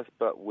crust,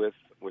 but with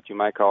what you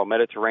might call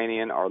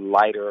Mediterranean or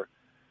lighter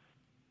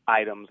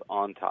items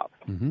on top.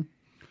 Mm-hmm.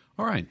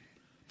 All right.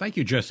 Thank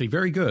you, Jesse.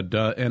 Very good.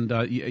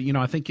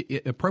 I think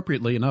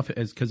appropriately enough,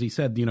 because he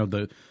said,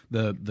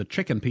 the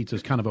chicken pizza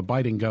is kind of a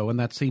bite and go, and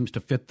that seems to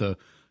fit the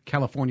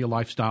California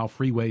lifestyle,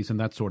 freeways, and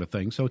that sort of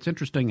thing. So it's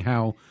interesting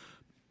how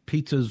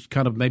pizzas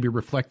kind of maybe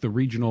reflect the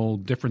regional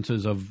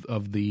differences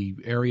of the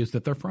areas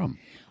that they're from.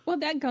 Well,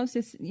 that goes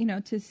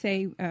to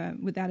say,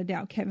 without a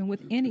doubt, Kevin,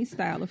 with any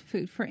style of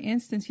food. For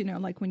instance,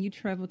 like when you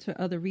travel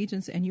to other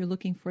regions and you're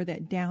looking for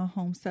that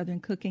down-home Southern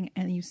cooking,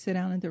 and you sit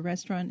down at the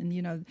restaurant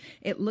and,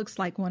 it looks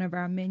like one of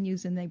our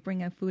menus, and they bring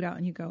that food out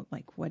and you go,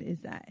 like, what is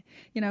that?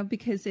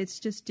 Because it's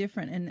just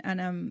different.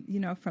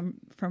 And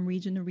from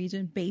region to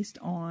region based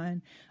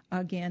on,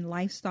 again,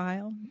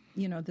 lifestyle,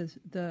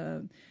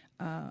 the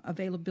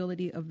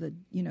availability of the,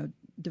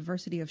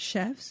 diversity of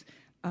chefs,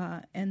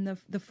 and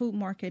the food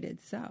market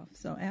itself.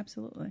 So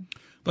absolutely.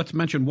 Let's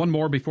mention one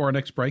more before our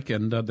next break,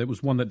 and there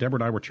was one that Deborah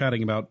and I were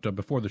chatting about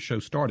before the show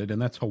started,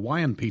 and that's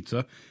Hawaiian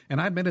pizza.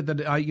 And I admitted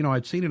that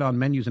I'd seen it on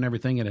menus and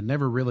everything, and had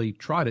never really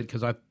tried it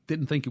because I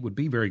didn't think it would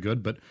be very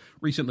good, but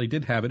recently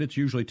did have it. It's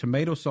usually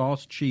tomato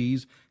sauce,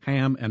 cheese,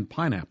 ham, and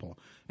pineapple.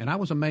 And I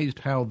was amazed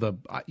how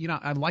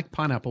I like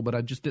pineapple, but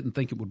I just didn't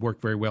think it would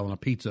work very well on a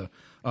pizza.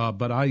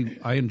 But I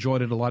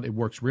enjoyed it a lot. It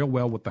works real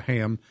well with the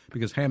ham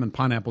because ham and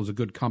pineapple is a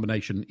good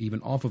combination even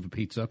off of a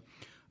pizza.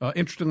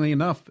 Interestingly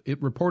enough,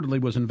 it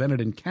reportedly was invented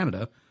in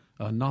Canada,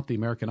 not the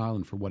American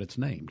island for what it's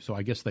named. So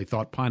I guess they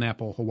thought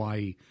pineapple,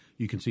 Hawaii,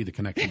 you can see the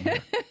connection there.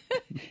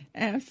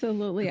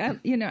 Absolutely.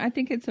 I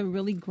think it's a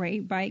really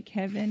great bite,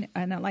 Kevin.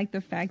 And I like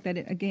the fact that,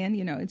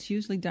 it's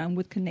usually done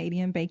with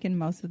Canadian bacon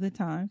most of the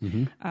time.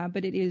 Mm-hmm.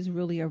 But it is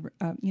really a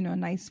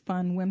nice,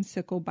 fun,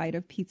 whimsical bite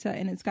of pizza.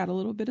 And it's got a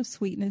little bit of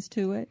sweetness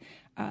to it.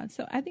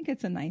 So I think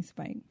it's a nice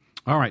bite.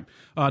 All right.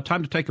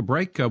 Time to take a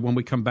break. When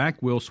we come back,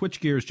 we'll switch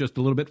gears just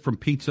a little bit from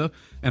pizza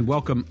and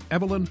welcome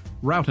Evelyn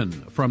Roughton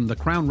from the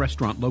Crown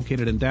Restaurant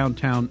located in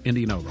downtown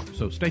Indianola.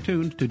 So stay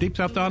tuned to Deep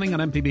South Dining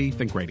on MPB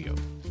Think Radio.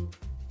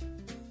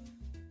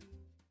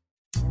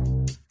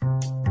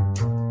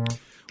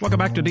 Welcome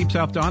back to Deep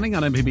South Dining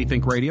on MPB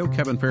Think Radio.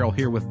 Kevin Farrell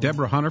here with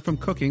Deborah Hunter from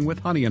Cooking with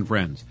Honey and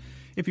Friends.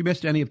 If you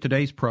missed any of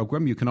today's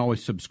program, you can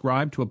always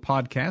subscribe to a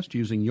podcast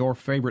using your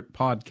favorite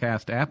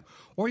podcast app,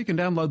 or you can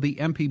download the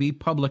MPB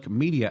Public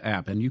Media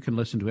app, and you can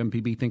listen to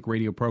MPB Think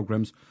Radio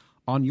programs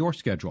on your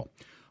schedule.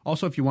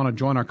 Also, if you want to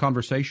join our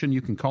conversation,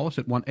 you can call us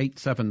at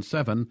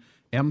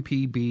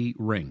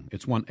 1-877-MPB-RING.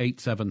 It's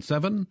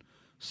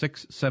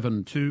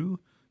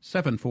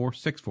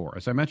 1-877-672-7464.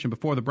 As I mentioned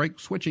before the break,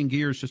 switching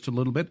gears just a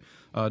little bit,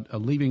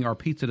 leaving our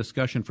pizza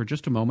discussion for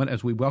just a moment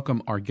as we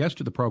welcome our guest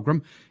to the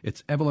program.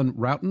 It's Evelyn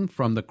Roughton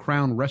from the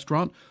Crown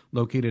Restaurant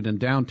located in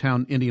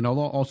downtown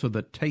Indianola, also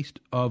the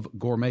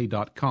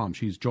tasteofgourmet.com.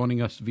 She's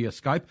joining us via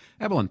Skype.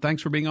 Evelyn,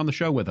 thanks for being on the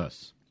show with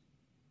us.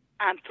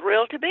 I'm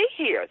thrilled to be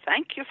here.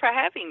 Thank you for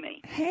having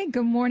me. Hey,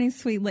 good morning,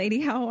 sweet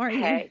lady. How are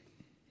you? Hey.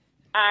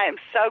 I am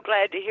so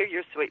glad to hear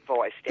your sweet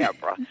voice,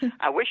 Deborah.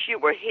 I wish you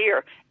were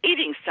here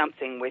eating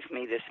something with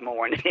me this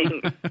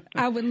morning.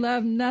 I would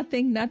love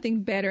nothing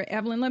better.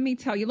 Evelyn, let me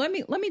tell you, let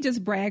me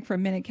just brag for a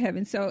minute,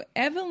 Kevin. So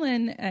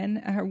Evelyn and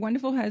her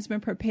wonderful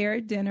husband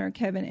prepared dinner,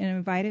 Kevin, and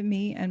invited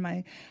me and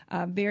my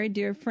very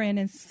dear friend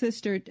and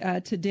sister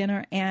to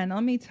dinner. And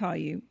let me tell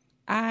you,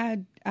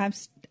 I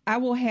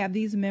will have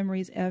these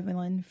memories,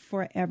 Evelyn,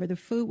 forever. The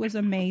food was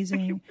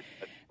amazing.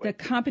 The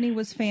company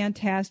was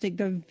fantastic.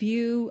 The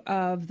view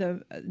of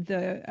the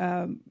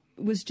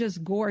was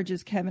just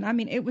gorgeous, Kevin. I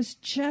mean, it was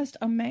just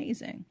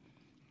amazing.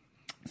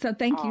 So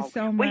thank you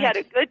so much. We had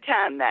a good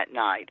time that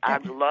night. I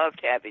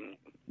loved having you.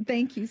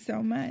 Thank you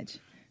so much.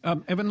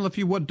 Evan, if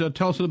you would,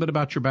 tell us a little bit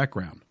about your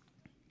background.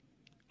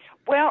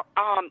 Well,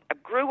 I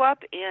grew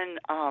up in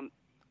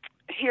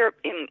here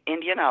in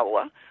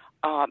Indianola.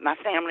 My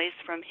family's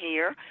from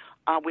here.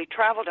 We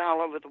traveled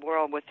all over the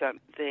world with the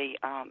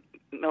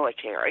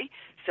military.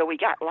 So we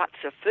got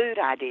lots of food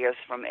ideas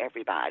from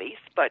everybody,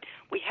 but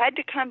we had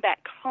to come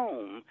back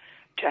home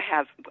to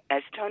have,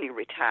 as Tony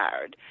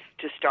retired,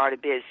 to start a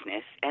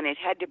business, and it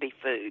had to be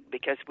food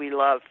because we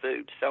love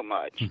food so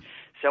much.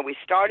 So we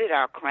started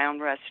our Crown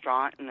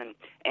Restaurant and an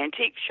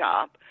antique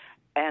shop,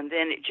 and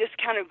then it just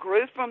kind of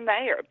grew from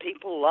there.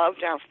 People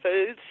loved our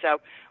food,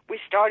 so we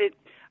started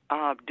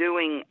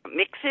doing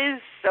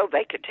mixes so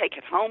they could take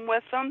it home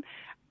with them.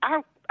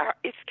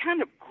 It's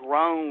kind of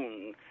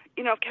grown,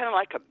 kind of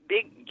like a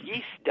big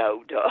yeast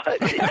dough does.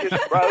 It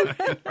just grows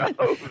and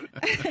grows.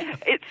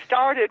 It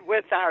started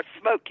with our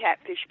smoked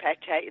catfish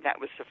pate. That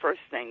was the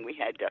first thing we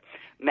had to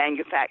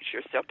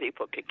manufacture so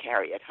people could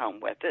carry it home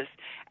with us.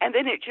 And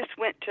then it just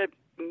went to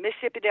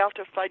Mississippi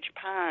Delta fudge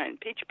pie and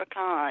peach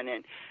pecan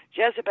and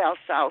Jezebel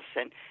sauce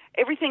and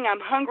everything I'm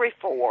hungry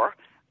for.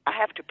 I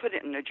have to put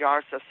it in a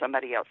jar so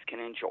somebody else can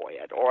enjoy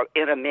it, or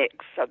in a mix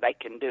so they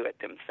can do it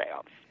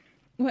themselves.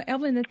 Well,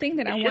 Evelyn, the thing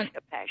that It's just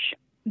a passion.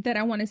 That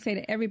I want to say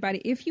to everybody,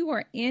 if you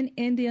are in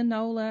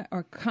Indianola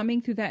or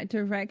coming through that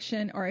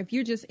direction, or if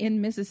you're just in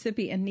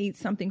Mississippi and need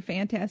something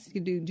fantastic to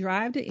do,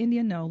 drive to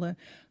Indianola,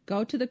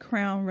 go to the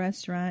Crown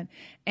Restaurant,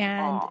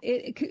 and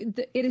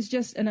it is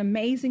just an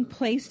amazing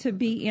place to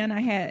be in. I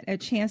had a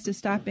chance to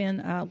stop in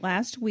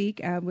last week.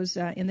 I was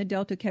in the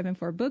Delta, Kevin,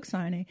 for a book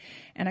signing,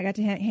 and I got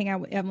to hang out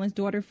with Evelyn's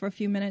daughter for a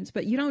few minutes.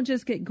 But you don't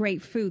just get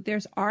great food.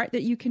 There's art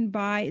that you can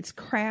buy. It's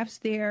crafts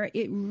there.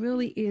 It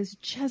really is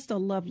just a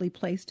lovely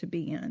place to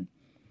be in.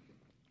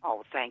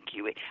 Oh, thank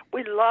you.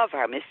 We love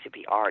our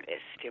Mississippi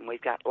artists, and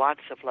we've got lots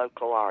of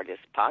local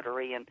artists,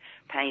 pottery and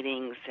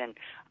paintings,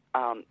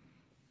 and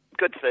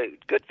good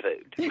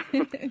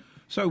food.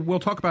 So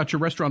we'll talk about your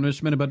restaurant in just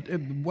a minute,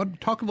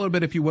 but talk a little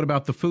bit, if you would,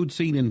 about the food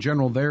scene in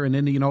general there in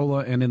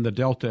Indianola and in the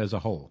Delta as a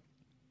whole.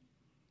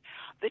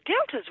 The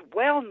Delta's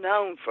well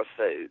known for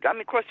food. I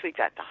mean, of course, we've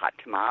got the hot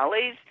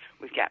tamales,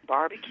 we've got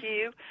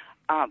barbecue,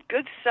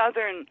 good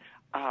Southern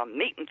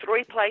meat in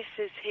three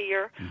places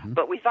here,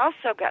 but we've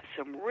also got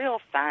some real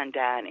fine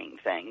dining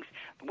things.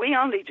 We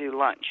only do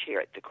lunch here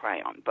at the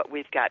Crown, but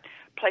we've got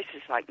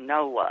places like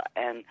NOLA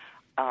and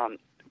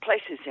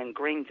places in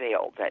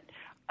Greenville that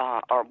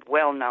are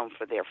well known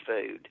for their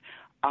food.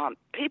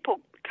 People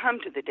come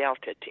to the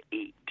Delta to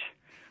eat.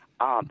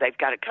 They've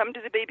got to come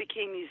to the B.B.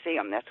 King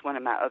Museum. That's one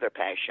of my other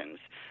passions.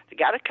 They've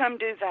got to come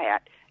do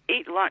that,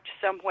 eat lunch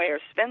somewhere,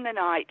 spend the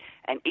night,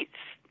 and eat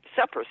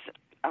supper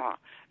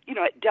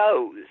at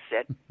Doe's,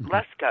 at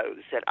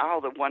Lusco's, at all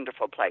the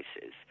wonderful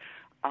places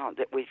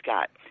that we've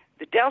got.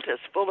 The Delta's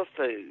full of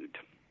food.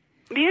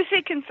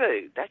 Music and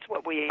food, that's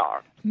what we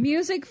are.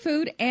 Music,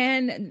 food,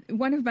 and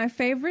one of my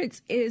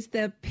favorites is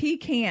the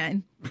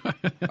pecan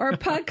or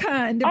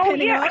pecan,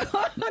 depending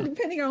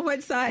on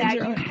what side now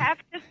you're on. You have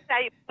to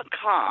say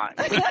pecan.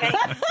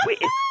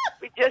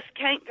 We just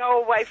can't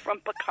go away from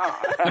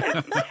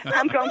pecan.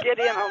 I'm going to get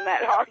in on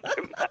that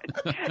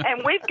argument.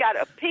 And we've got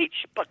a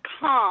peach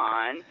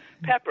pecan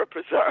pepper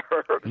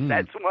preserve.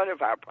 That's one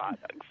of our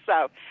products.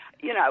 So,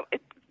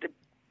 the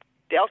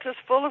Delta's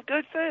full of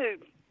good food.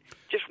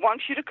 Just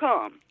wants you to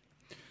come.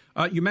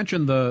 You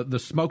mentioned the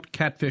smoked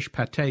catfish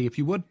pate. If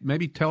you would,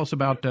 maybe tell us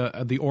about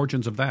the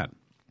origins of that.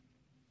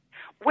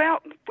 Well,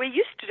 we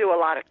used to do a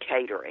lot of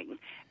catering,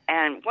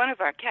 and one of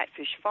our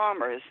catfish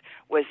farmers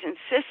was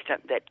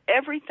insistent that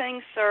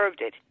everything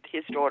served at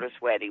his daughter's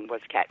wedding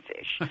was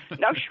catfish.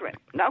 No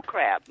shrimp, no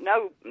crab,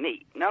 no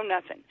meat, no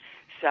nothing.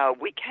 So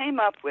we came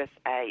up with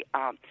a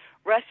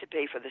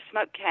recipe for the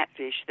smoked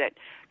catfish that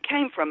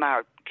came from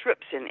our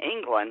trips in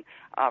England,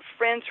 a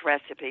friend's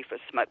recipe for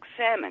smoked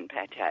salmon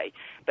pate.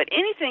 But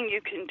anything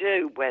you can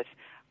do with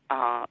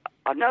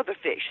another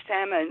fish,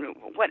 salmon,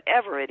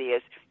 whatever it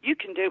is, you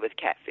can do with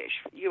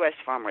catfish, U.S.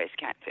 farm-raised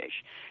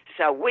catfish.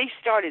 So we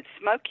started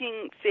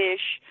smoking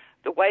fish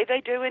the way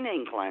they do in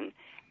England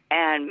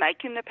and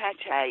making the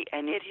pate,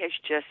 and it has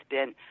just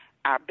been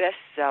our best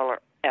seller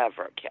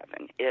ever,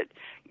 Kevin. It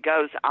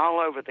goes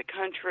all over the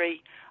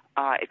country.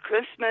 At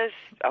Christmas,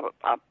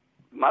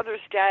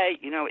 Mother's Day,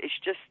 it's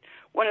just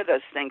one of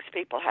those things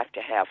people have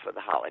to have for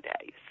the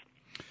holidays.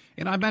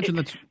 And I imagine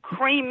it's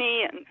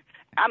creamy, and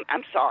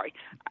I'm sorry,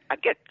 I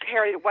get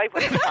carried away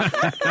when I'm talking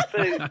about the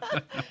food.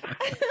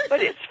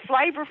 But it's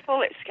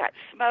flavorful, it's got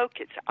smoke,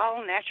 it's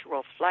all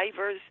natural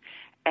flavors,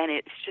 and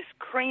it's just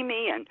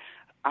creamy, and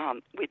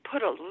we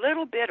put a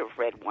little bit of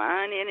red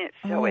wine in it,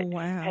 so it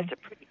has a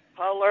pretty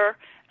color,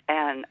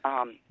 and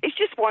it's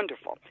just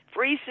wonderful.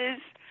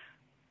 Freezes.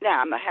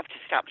 Now I'm going to have to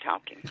stop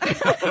talking.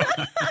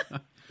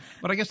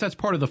 But I guess that's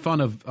part of the fun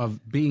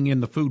of being in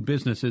the food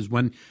business is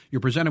when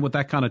you're presented with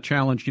that kind of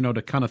challenge,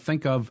 to kind of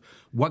think of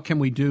what can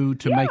we do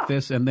to make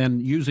this, and then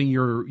using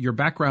your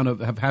background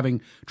of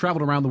having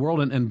traveled around the world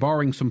and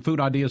borrowing some food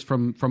ideas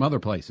from other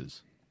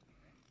places.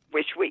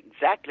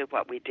 Exactly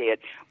what we did.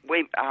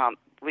 We've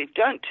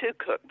done 2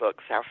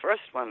 cookbooks. Our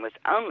first one was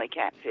only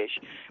catfish,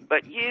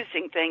 but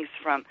using things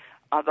from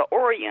the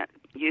Orient,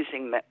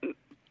 using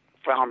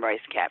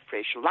farm-raised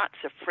catfish, lots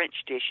of French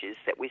dishes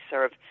that we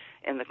serve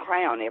in the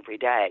Crown every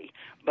day,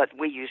 but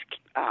we use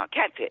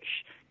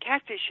catfish.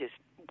 Catfish is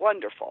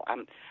wonderful.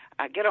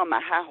 I get on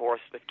my high horse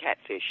with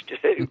catfish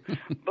too,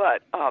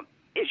 but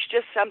it's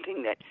just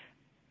something that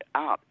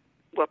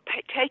will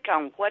take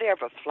on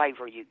whatever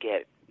flavor you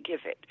give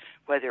it,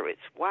 whether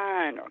it's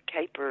wine or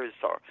capers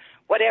or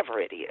whatever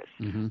it is.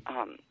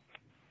 Mm-hmm.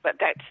 But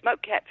that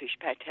smoked catfish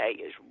pate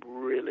is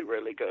really,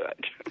 really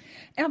good.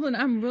 Evelyn,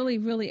 I'm really,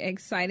 really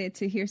excited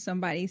to hear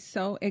somebody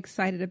so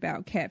excited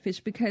about catfish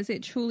because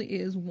it truly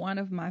is one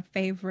of my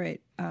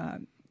favorite,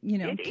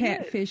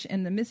 catfish.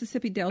 And the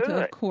Mississippi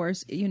Delta, of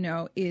course,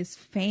 is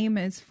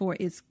famous for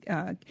its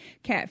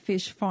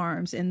catfish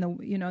farms. And,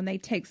 and they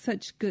take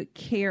such good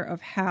care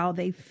of how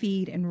they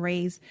feed and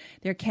raise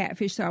their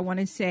catfish. So I want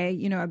to say,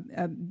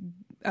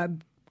 a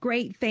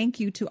great thank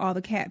you to all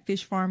the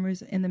catfish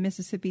farmers in the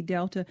Mississippi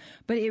Delta,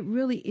 but it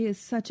really is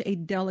such a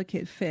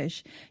delicate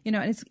fish, and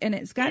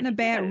it's gotten a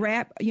bad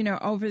rap,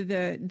 over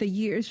the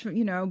years,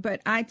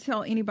 but I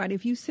tell anybody,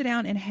 if you sit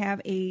down and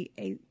have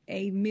a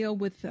meal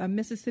with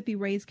Mississippi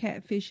raised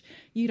catfish,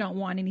 you don't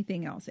want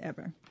anything else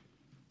ever.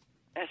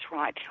 That's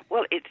right.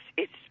 Well, it's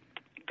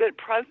good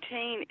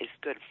protein, it's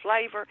good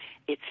flavor,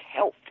 it's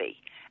healthy,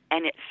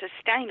 and it's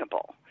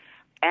sustainable,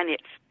 and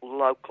it's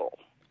local.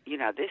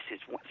 This is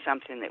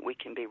something that we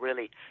can be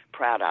really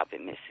proud of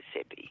in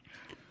Mississippi.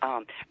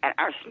 And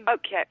our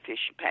smoked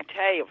catfish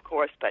pate, of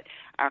course, but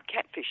our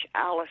catfish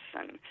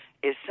Allison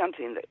is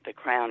something that the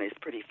Crown is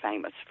pretty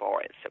famous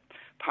for. It's a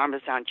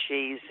Parmesan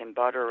cheese and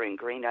butter and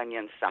green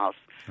onion sauce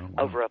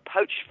over a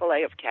poached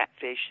fillet of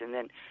catfish and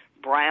then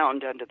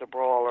browned under the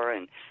broiler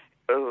and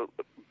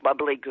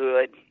bubbly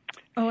good.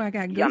 Oh, I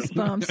got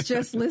goosebumps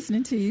just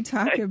listening to you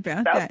talk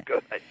about that.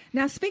 Good.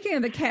 Now, speaking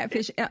of the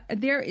catfish,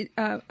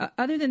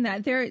 other than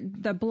that,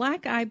 the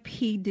black-eyed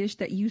pea dish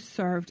that you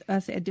served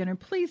us at dinner.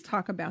 Please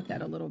talk about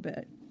that a little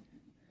bit.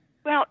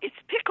 Well, it's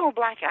pickled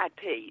black-eyed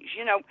peas.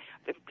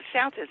 The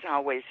South has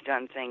always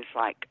done things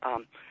like,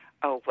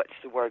 what's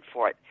the word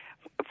for it?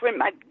 When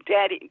my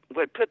daddy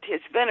would put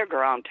his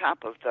vinegar on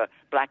top of the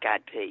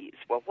black-eyed peas.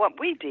 Well, what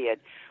we did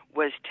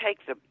was take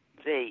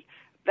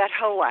that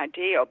whole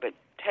idea, but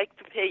take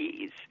the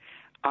peas,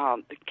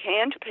 the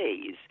canned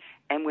peas,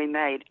 and we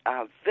made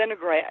a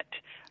vinaigrette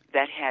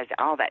that has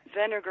all that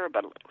vinegar,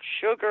 but a little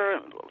sugar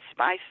and little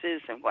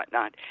spices and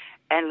whatnot,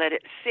 and let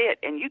it sit.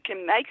 And you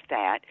can make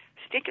that,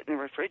 stick it in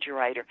the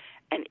refrigerator,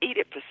 and eat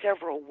it for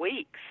several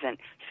weeks, and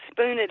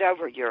spoon it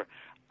over your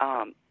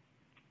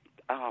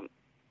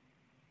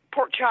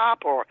pork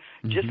chop or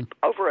just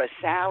over a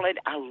salad.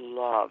 I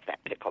love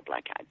that pickled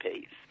black-eyed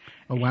peas.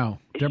 Oh, wow.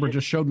 Deborah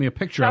just showed me a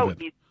picture of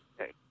it.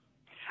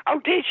 Oh,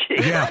 did she?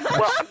 Yeah.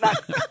 Well,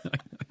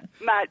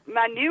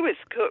 my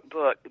newest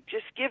cookbook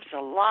just gives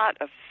a lot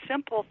of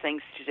simple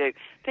things to do,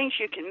 things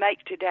you can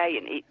make today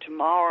and eat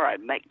tomorrow,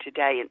 and make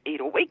today and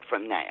eat a week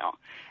from now,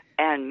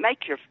 and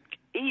make your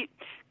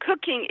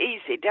cooking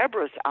easy.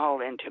 Deborah's all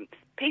into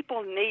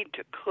people need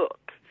to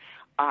cook,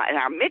 and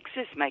our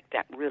mixes make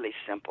that really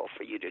simple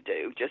for you to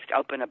do. Just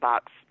open a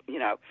box,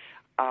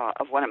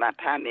 of one of my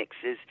pie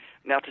mixes,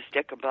 melt a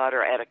stick of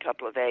butter, add a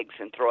couple of eggs,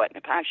 and throw it in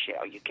a pie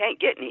shell. You can't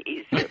get any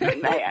easier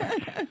than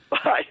that.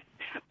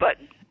 But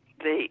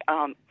the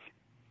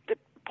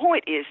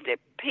point is that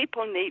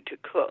people need to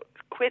cook.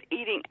 Quit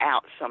eating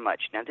out so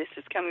much. Now, this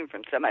is coming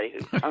from somebody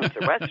who owns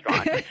a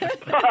restaurant.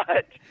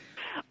 But,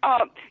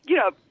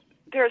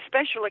 there are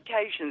special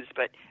occasions,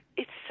 but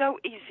it's so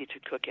easy to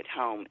cook at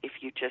home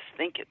if you just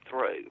think it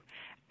through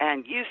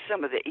and use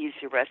some of the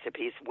easy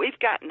recipes. We've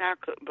gotten our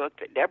cookbook,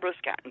 that Deborah's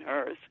gotten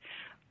hers.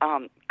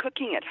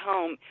 Cooking at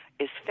home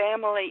is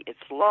family, it's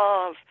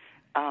love,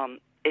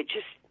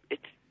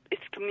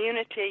 it's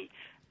community,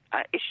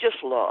 it's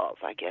just love.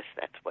 I guess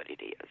that's what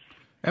it is.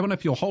 Evan,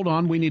 if you'll hold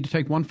on, we need to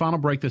take one final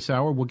break this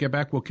hour. We'll get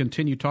back. We'll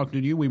continue talking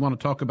to you. We want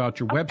to talk about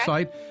your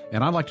website,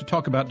 and I'd like to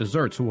talk about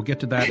desserts, so we'll get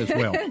to that as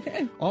well.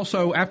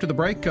 Also, after the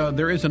break,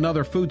 there is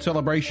another food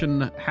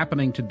celebration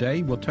happening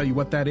today. We'll tell you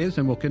what that is,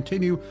 and we'll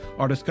continue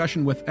our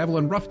discussion with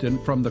Evelyn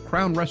Ruffton from the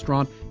Crown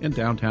Restaurant in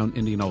downtown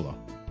Indianola.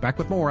 Back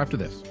with more after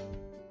this.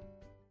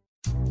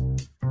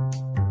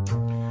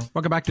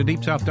 Welcome back to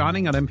Deep South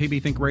Dining on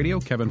MPB Think Radio.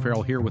 Kevin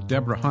Farrell here with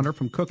Deborah Hunter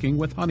from Cooking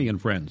with Honey and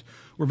Friends.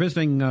 We're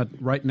visiting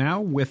right now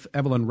with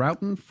Evelyn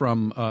Ruffton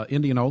from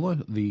Indianola,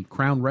 the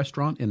Crown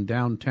Restaurant in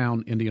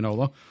downtown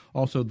Indianola,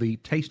 also the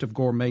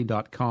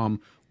tasteofgourmet.com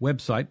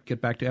website.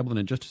 Get back to Evelyn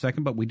in just a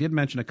second, but we did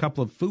mention a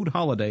couple of food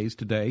holidays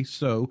today.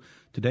 So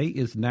today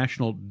is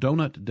National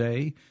Donut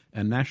Day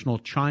and National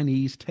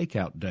Chinese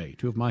Takeout Day,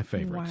 two of my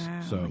favorites.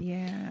 Wow, so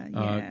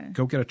yeah.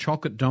 Go get a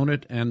chocolate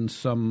donut and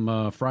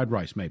some fried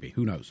rice, maybe.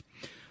 Who knows?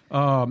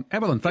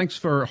 Evelyn, thanks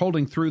for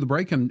holding through the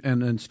break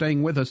and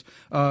staying with us.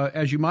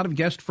 As you might have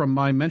guessed from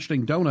my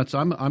mentioning donuts,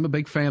 I'm a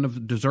big fan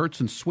of desserts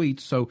and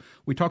sweets. So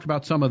we talked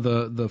about some of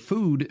the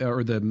food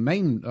or the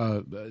main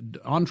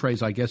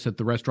entrees, I guess, at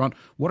the restaurant.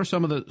 What are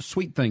some of the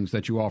sweet things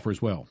that you offer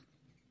as well?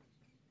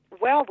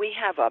 Well, we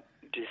have a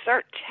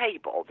dessert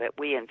table that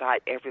we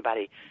invite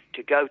everybody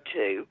to go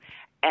to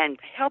and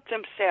help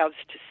themselves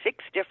to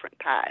 6 different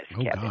pies,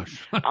 Kevin.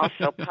 Gosh.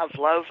 Also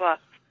pavlova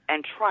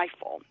and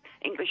trifle.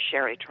 English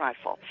sherry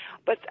trifle.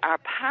 But our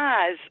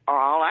pies are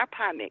all our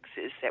pie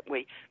mixes that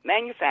we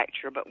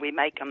manufacture, but we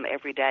make them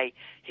every day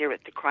here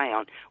at the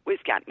Crown.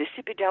 We've got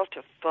Mississippi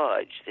Delta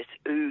fudge, this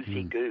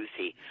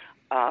oozy-goozy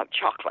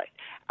chocolate.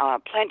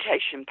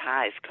 Plantation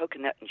pies,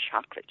 coconut and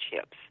chocolate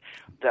chips.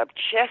 The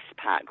chess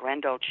pie,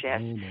 Grand Old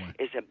Chess,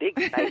 is a big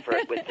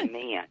favorite with the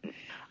men.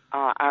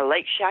 Our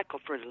Lake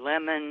Shackelford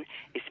lemon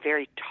is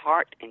very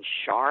tart and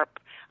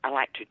sharp. I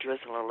like to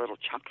drizzle a little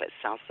chocolate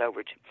sauce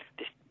over to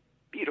this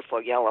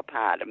beautiful yellow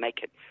pie to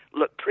make it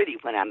look pretty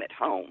when I'm at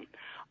home.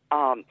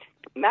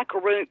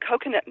 Macaroon,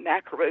 coconut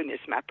macaroon is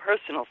my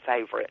personal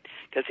favorite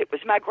because it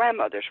was my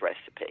grandmother's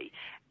recipe,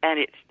 and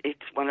it's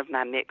one of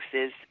my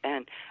mixes,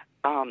 and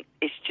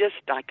it's just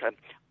like a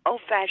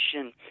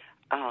old-fashioned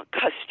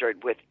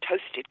custard with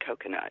toasted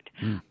coconut,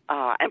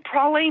 and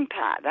praline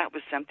pie. That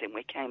was something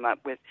we came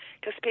up with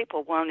because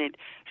people wanted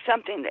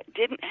something that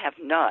didn't have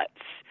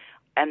nuts,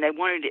 and they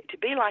wanted it to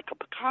be like a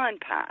pecan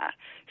pie.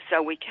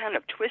 So we kind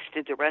of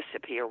twisted the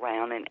recipe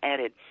around and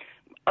added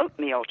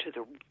oatmeal to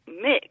the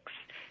mix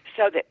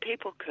so that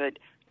people could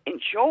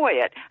enjoy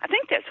it. I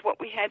think that's what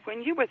we had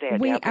when you were there,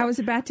 Deborah. I was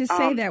about to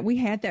say that. We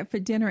had that for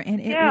dinner,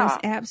 and it was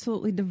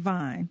absolutely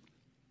divine.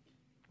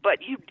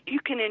 But you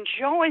can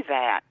enjoy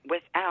that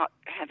without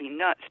having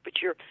nuts,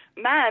 but your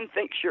mind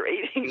thinks you're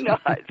eating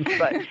nuts.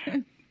 But,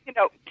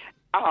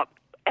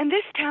 and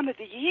this time of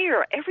the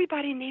year,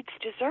 everybody needs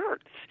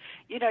desserts.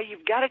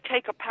 You've got to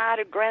take a pie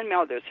to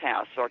grandmother's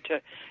house or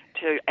to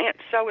Aunt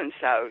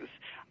So-and-so's.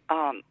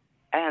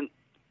 And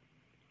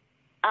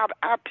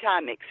our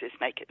pie mixes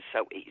make it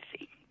so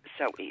easy.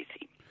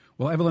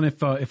 Well, Evelyn,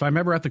 if I'm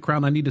ever at the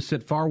Crown, I need to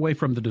sit far away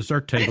from the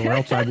dessert table, or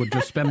else I would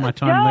just spend my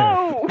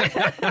time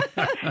there.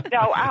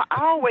 No, I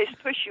always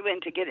push you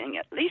into getting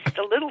at least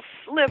a little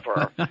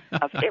sliver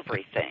of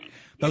everything.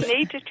 You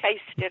need to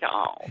taste it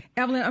all.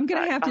 Evelyn, I'm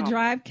going to have to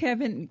drive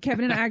Kevin.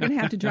 Kevin and I are going to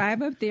have to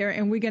drive up there,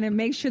 and we're going to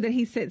make sure that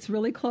he sits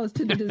really close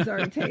to the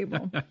dessert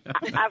table.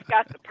 I've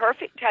got the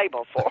perfect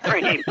table for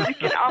him. You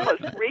can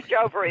almost reach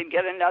over and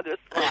get another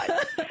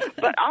slice.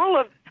 But all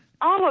of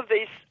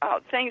these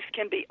things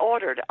can be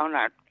ordered on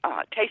our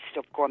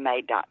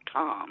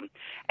tasteofgourmet.com,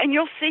 and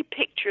you'll see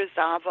pictures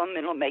of them.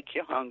 It'll make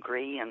you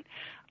hungry, and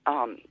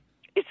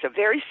it's a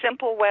very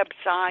simple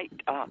website,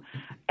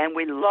 and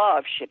we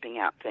love shipping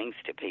out things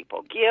to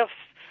people. Gifts,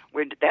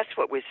 that's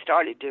what we've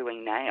started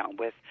doing now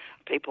with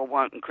people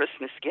wanting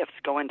Christmas gifts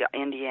going to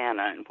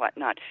Indiana and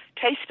whatnot.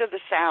 Taste of the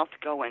South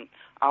going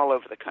all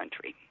over the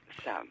country.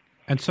 So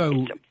it's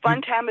a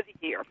fun time of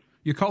the year.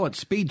 You call it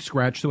Speed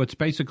Scratch, so it's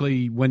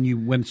basically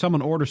when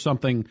someone orders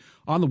something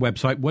on the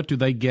website, what do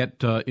they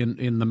get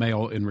in the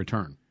mail in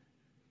return?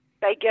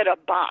 They get a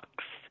box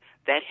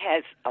that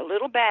has a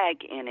little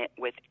bag in it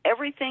with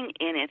everything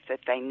in it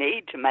that they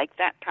need to make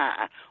that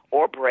pie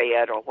or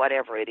bread or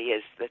whatever it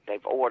is that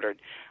they've ordered,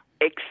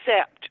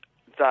 except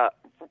the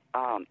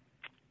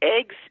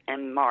eggs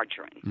and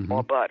margarine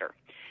or butter.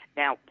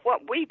 Now,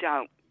 what we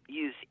don't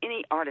use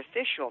any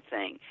artificial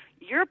thing.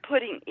 You're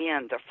putting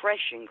in the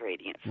fresh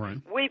ingredients. Right.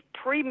 We've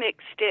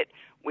pre-mixed it.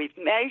 We've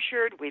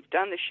measured. We've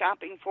done the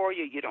shopping for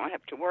you. You don't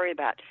have to worry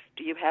about,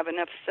 do you have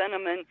enough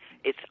cinnamon?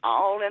 It's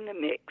all in the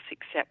mix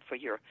except for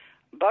your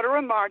butter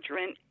and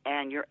margarine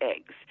and your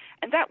eggs.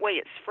 And that way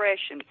it's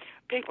fresh, and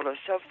people are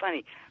so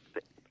funny.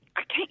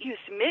 I can't use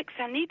the mix.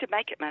 I need to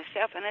make it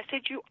myself. And I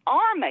said, you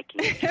are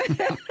making it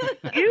yourself.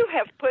 You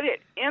have put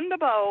it in the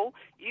bowl.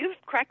 You've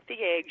cracked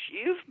the eggs.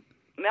 You've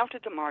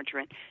melted the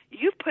margarine.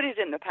 You've put it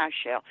in the pie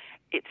shell.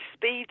 It's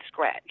Speed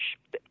Scratch.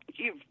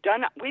 We've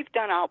done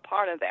all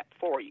part of that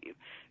for you.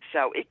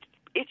 So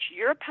it's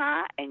your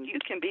pie, and you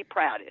can be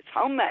proud. It's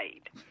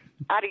homemade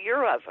out of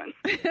your oven.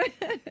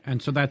 And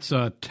so that's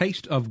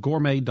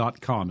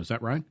tasteofgourmet.com. Is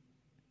that right?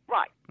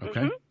 Right.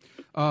 Okay.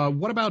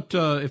 What about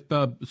if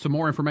some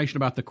more information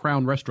about the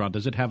Crown Restaurant?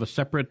 Does it have a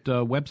separate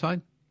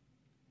website?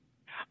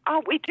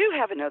 We do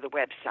have another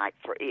website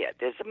for it.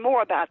 There's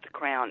more about the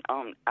Crown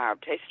on our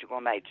Taste of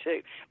Gourmet,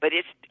 too. But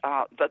it's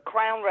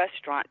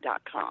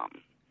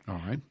thecrownrestaurant.com.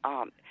 All right.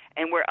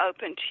 And we're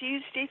open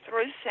Tuesday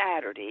through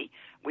Saturday.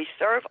 We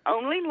serve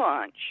only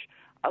lunch,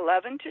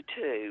 11 to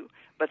 2,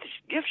 but the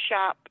gift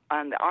shop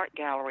and the art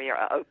gallery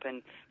are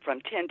open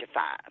from 10 to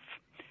 5.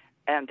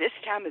 And this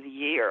time of the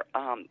year,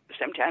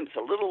 sometimes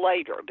a little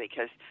later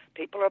because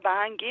people are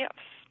buying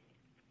gifts.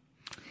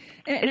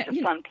 It's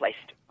a fun place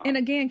to go. And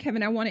again,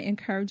 Kevin, I want to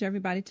encourage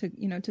everybody to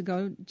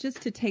go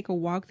just to take a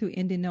walk through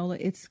Indianola.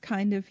 It's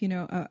kind of,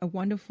 a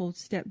wonderful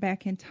step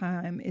back in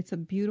time. It's a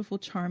beautiful,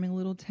 charming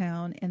little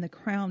town, and the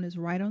Crown is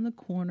right on the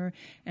corner.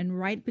 And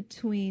right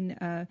between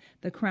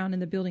the Crown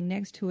and the building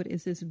next to it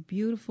is this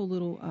beautiful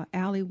little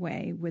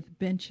alleyway with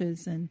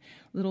benches and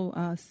little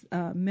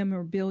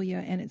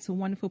memorabilia. And it's a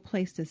wonderful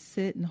place to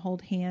sit and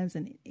hold hands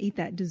and eat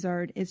that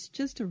dessert. It's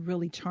just a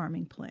really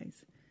charming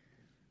place.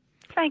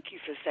 Thank you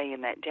for saying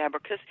that, Deborah,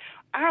 because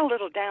our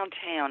little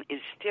downtown is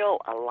still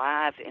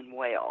alive and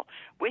well.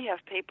 We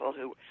have people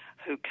who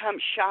come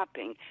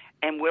shopping,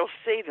 and we'll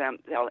see them.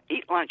 They'll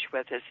eat lunch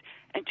with us,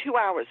 and 2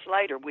 hours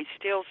later, we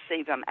still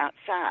see them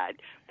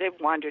outside. They've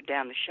wandered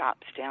down the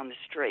shops down the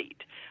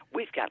street.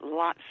 We've got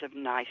lots of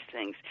nice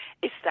things.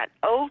 It's that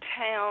old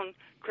town,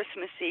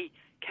 Christmassy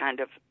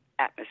kind of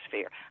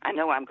atmosphere. I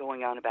know I'm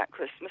going on about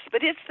Christmas,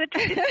 but it's that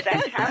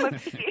time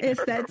of year.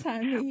 It's that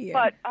time of year.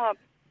 But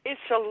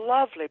it's a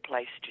lovely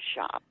place to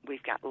shop.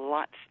 We've got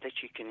lots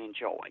that you can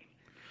enjoy.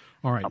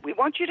 All right. We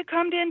want you to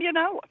come to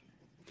Indianola.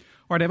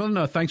 All right,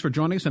 Evelyn, thanks for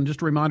joining us. And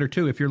just a reminder,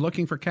 too, if you're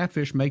looking for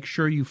catfish, make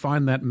sure you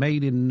find that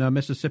made in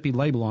Mississippi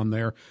label on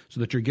there so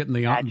that you're getting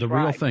the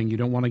real thing. You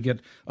don't want to get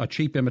a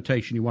cheap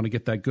imitation. You want to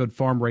get that good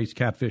farm-raised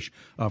catfish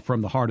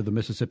from the heart of the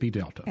Mississippi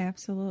Delta.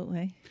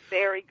 Absolutely.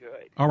 Very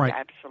good. All right.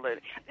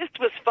 Absolutely. This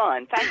was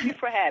fun. Thank you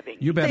for having me.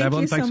 You bet,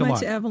 Evelyn. Thanks so a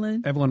much, lot.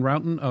 Evelyn. Evelyn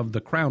Roughton of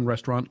the Crown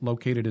Restaurant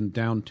located in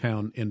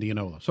downtown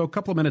Indianola. So a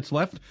couple of minutes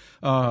left.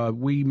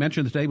 We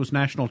mentioned today was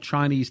National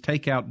Chinese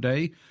Takeout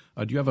Day.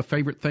 Do you have a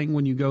favorite thing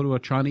when you go to a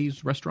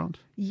Chinese restaurant?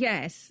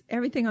 Yes,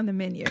 everything on the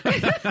menu.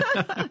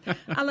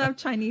 I love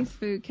Chinese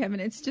food, Kevin.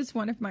 It's just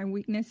one of my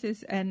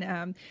weaknesses.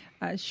 And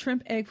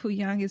shrimp egg foo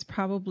young is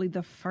probably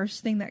the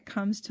first thing that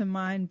comes to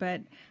mind.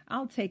 But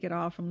I'll take it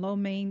all from lo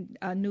mein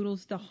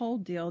noodles, the whole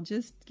deal.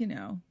 Just,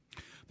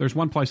 There's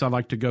one place I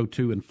like to go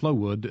to in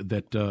Flowood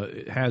that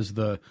has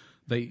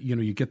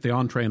you get the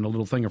entree and a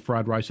little thing of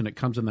fried rice, and it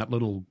comes in that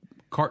little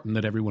carton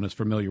that everyone is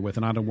familiar with,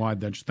 and I don't know why. I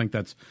just think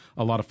that's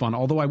a lot of fun.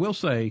 Although I will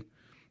say,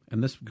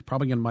 and this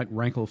probably might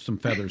rankle some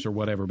feathers or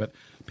whatever, but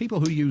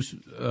people who use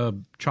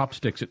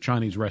chopsticks at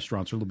Chinese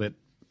restaurants are a little bit,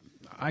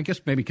 I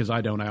guess maybe because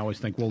I don't, I always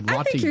think, well,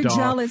 I think you're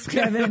jealous,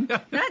 Kevin.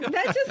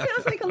 that just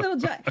sounds like a little,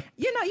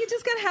 you're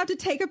just going to have to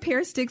take a pair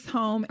of sticks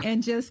home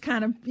and just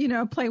kind of,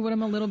 play with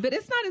them a little bit.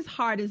 It's not as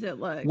hard as it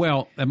looks.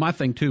 Well, and my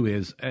thing, too,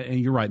 is, and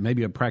you're right,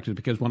 maybe a practice,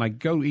 because when I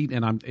go eat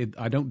and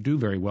I don't do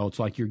very well, it's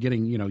like you're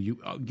getting, you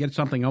get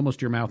something almost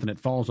to your mouth and it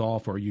falls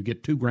off, or you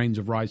get 2 grains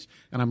of rice,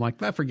 and I'm like,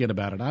 forget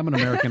about it. I'm an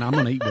American. I'm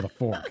going to eat with a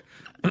fork.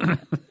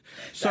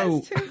 So,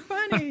 that's too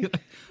funny.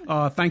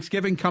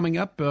 Thanksgiving coming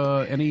up.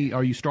 Are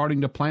you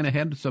starting to plan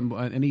ahead?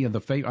 Any of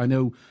the I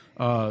know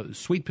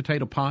sweet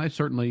potato pie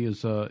certainly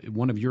is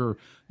one of your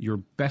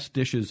best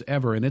dishes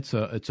ever, and it's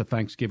a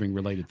Thanksgiving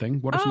related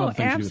thing. What are some other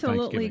things you do with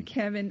absolutely,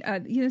 Thanksgiving?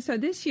 Kevin. So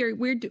this year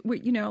we're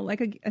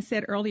like I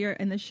said earlier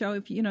in the show,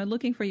 if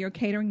looking for your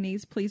catering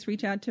needs, please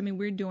reach out to me.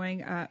 We're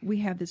doing we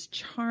have this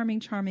charming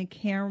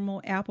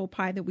caramel apple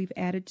pie that we've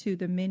added to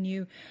the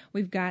menu.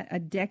 We've got a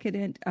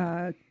decadent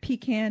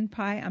pecan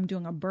pie. I'm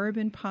doing a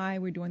bourbon pie.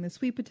 We're doing the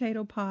sweet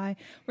potato pie.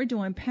 We're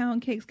doing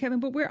pound cakes, Kevin.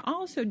 But we're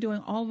also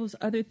doing all those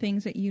other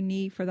things that you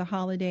need for the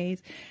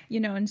holidays.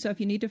 And so if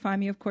you need to find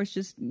me, of course,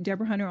 just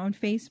Deborah Hunter on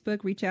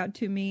Facebook. Reach out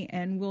to me,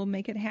 and we'll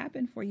make it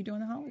happen for you during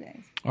the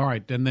holidays. All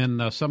right, and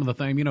then some of the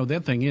thing, the other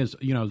thing is,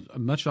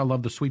 much as I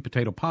love the sweet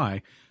potato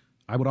pie,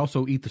 I would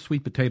also eat the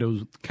sweet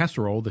potatoes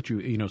casserole that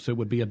so it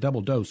would be a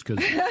double dose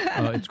because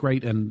it's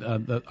great. And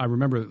I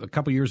remember a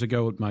couple years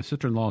ago at my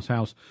sister-in-law's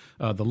house,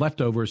 the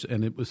leftovers,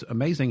 and it was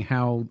amazing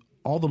how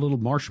all the little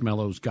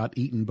marshmallows got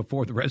eaten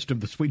before the rest of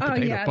the sweet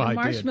potato pie the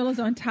marshmallows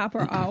did. On top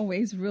are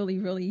always really,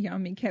 really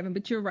yummy, Kevin.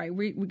 But you're right.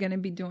 We're going to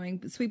be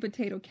doing sweet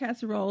potato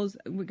casseroles.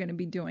 We're going to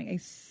be doing a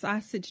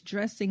sausage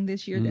dressing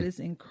this year that is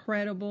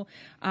incredible.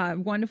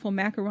 Wonderful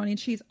macaroni and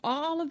cheese.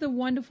 All of the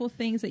wonderful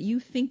things that you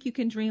think you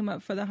can dream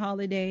up for the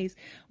holidays,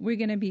 we're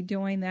going to be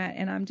doing that.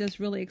 And I'm just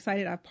really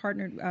excited. I've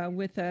partnered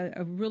with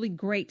a really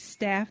great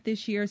staff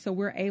this year, so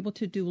we're able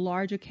to do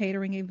larger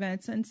catering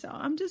events. And so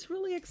I'm just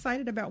really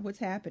excited about what's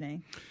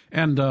happening.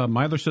 And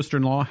my other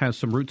sister-in-law has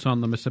some roots on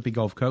the Mississippi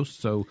Gulf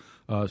Coast, so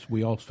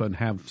we also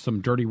have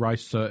some dirty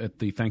rice at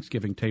the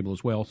Thanksgiving table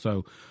as well.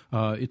 So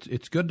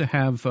it's good to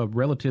have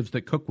relatives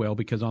that cook well,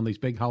 because on these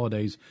big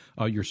holidays,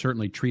 you're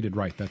certainly treated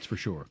right, that's for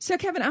sure. So,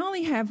 Kevin, I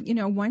only have,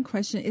 one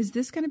question. Is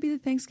this going to be the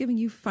Thanksgiving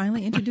you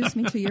finally introduced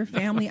me to your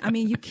family? I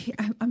mean,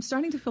 I'm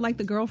starting to feel like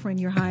the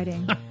girlfriend you're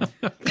hiding.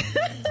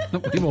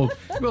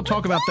 We'll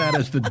talk about that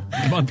as the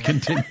month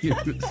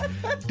continues.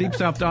 Deep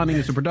South Dining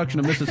is a production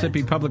of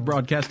Mississippi Public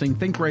Broadcasting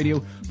Think Radio,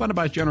 funded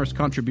by generous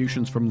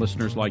contributions from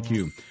listeners like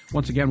you.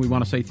 Once again, we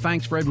want to say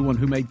thanks for everyone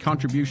who made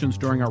contributions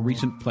during our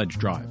recent pledge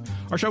drive.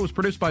 Our show was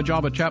produced by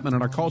Java Chapman,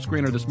 and our call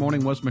screener this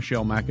morning was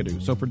Michelle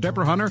McAdoo. So for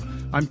Deborah Hunter,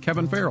 I'm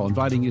Kevin Farrell,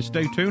 inviting you to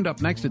stay tuned.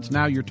 Up next, it's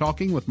Now You're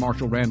Talking with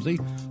Marshall Ramsey,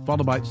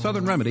 followed by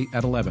Southern Remedy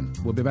at 11.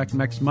 We'll be back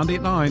next Monday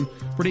at 9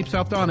 for Deep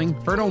South Dining,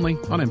 heard only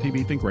on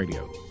MPB Think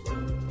Radio.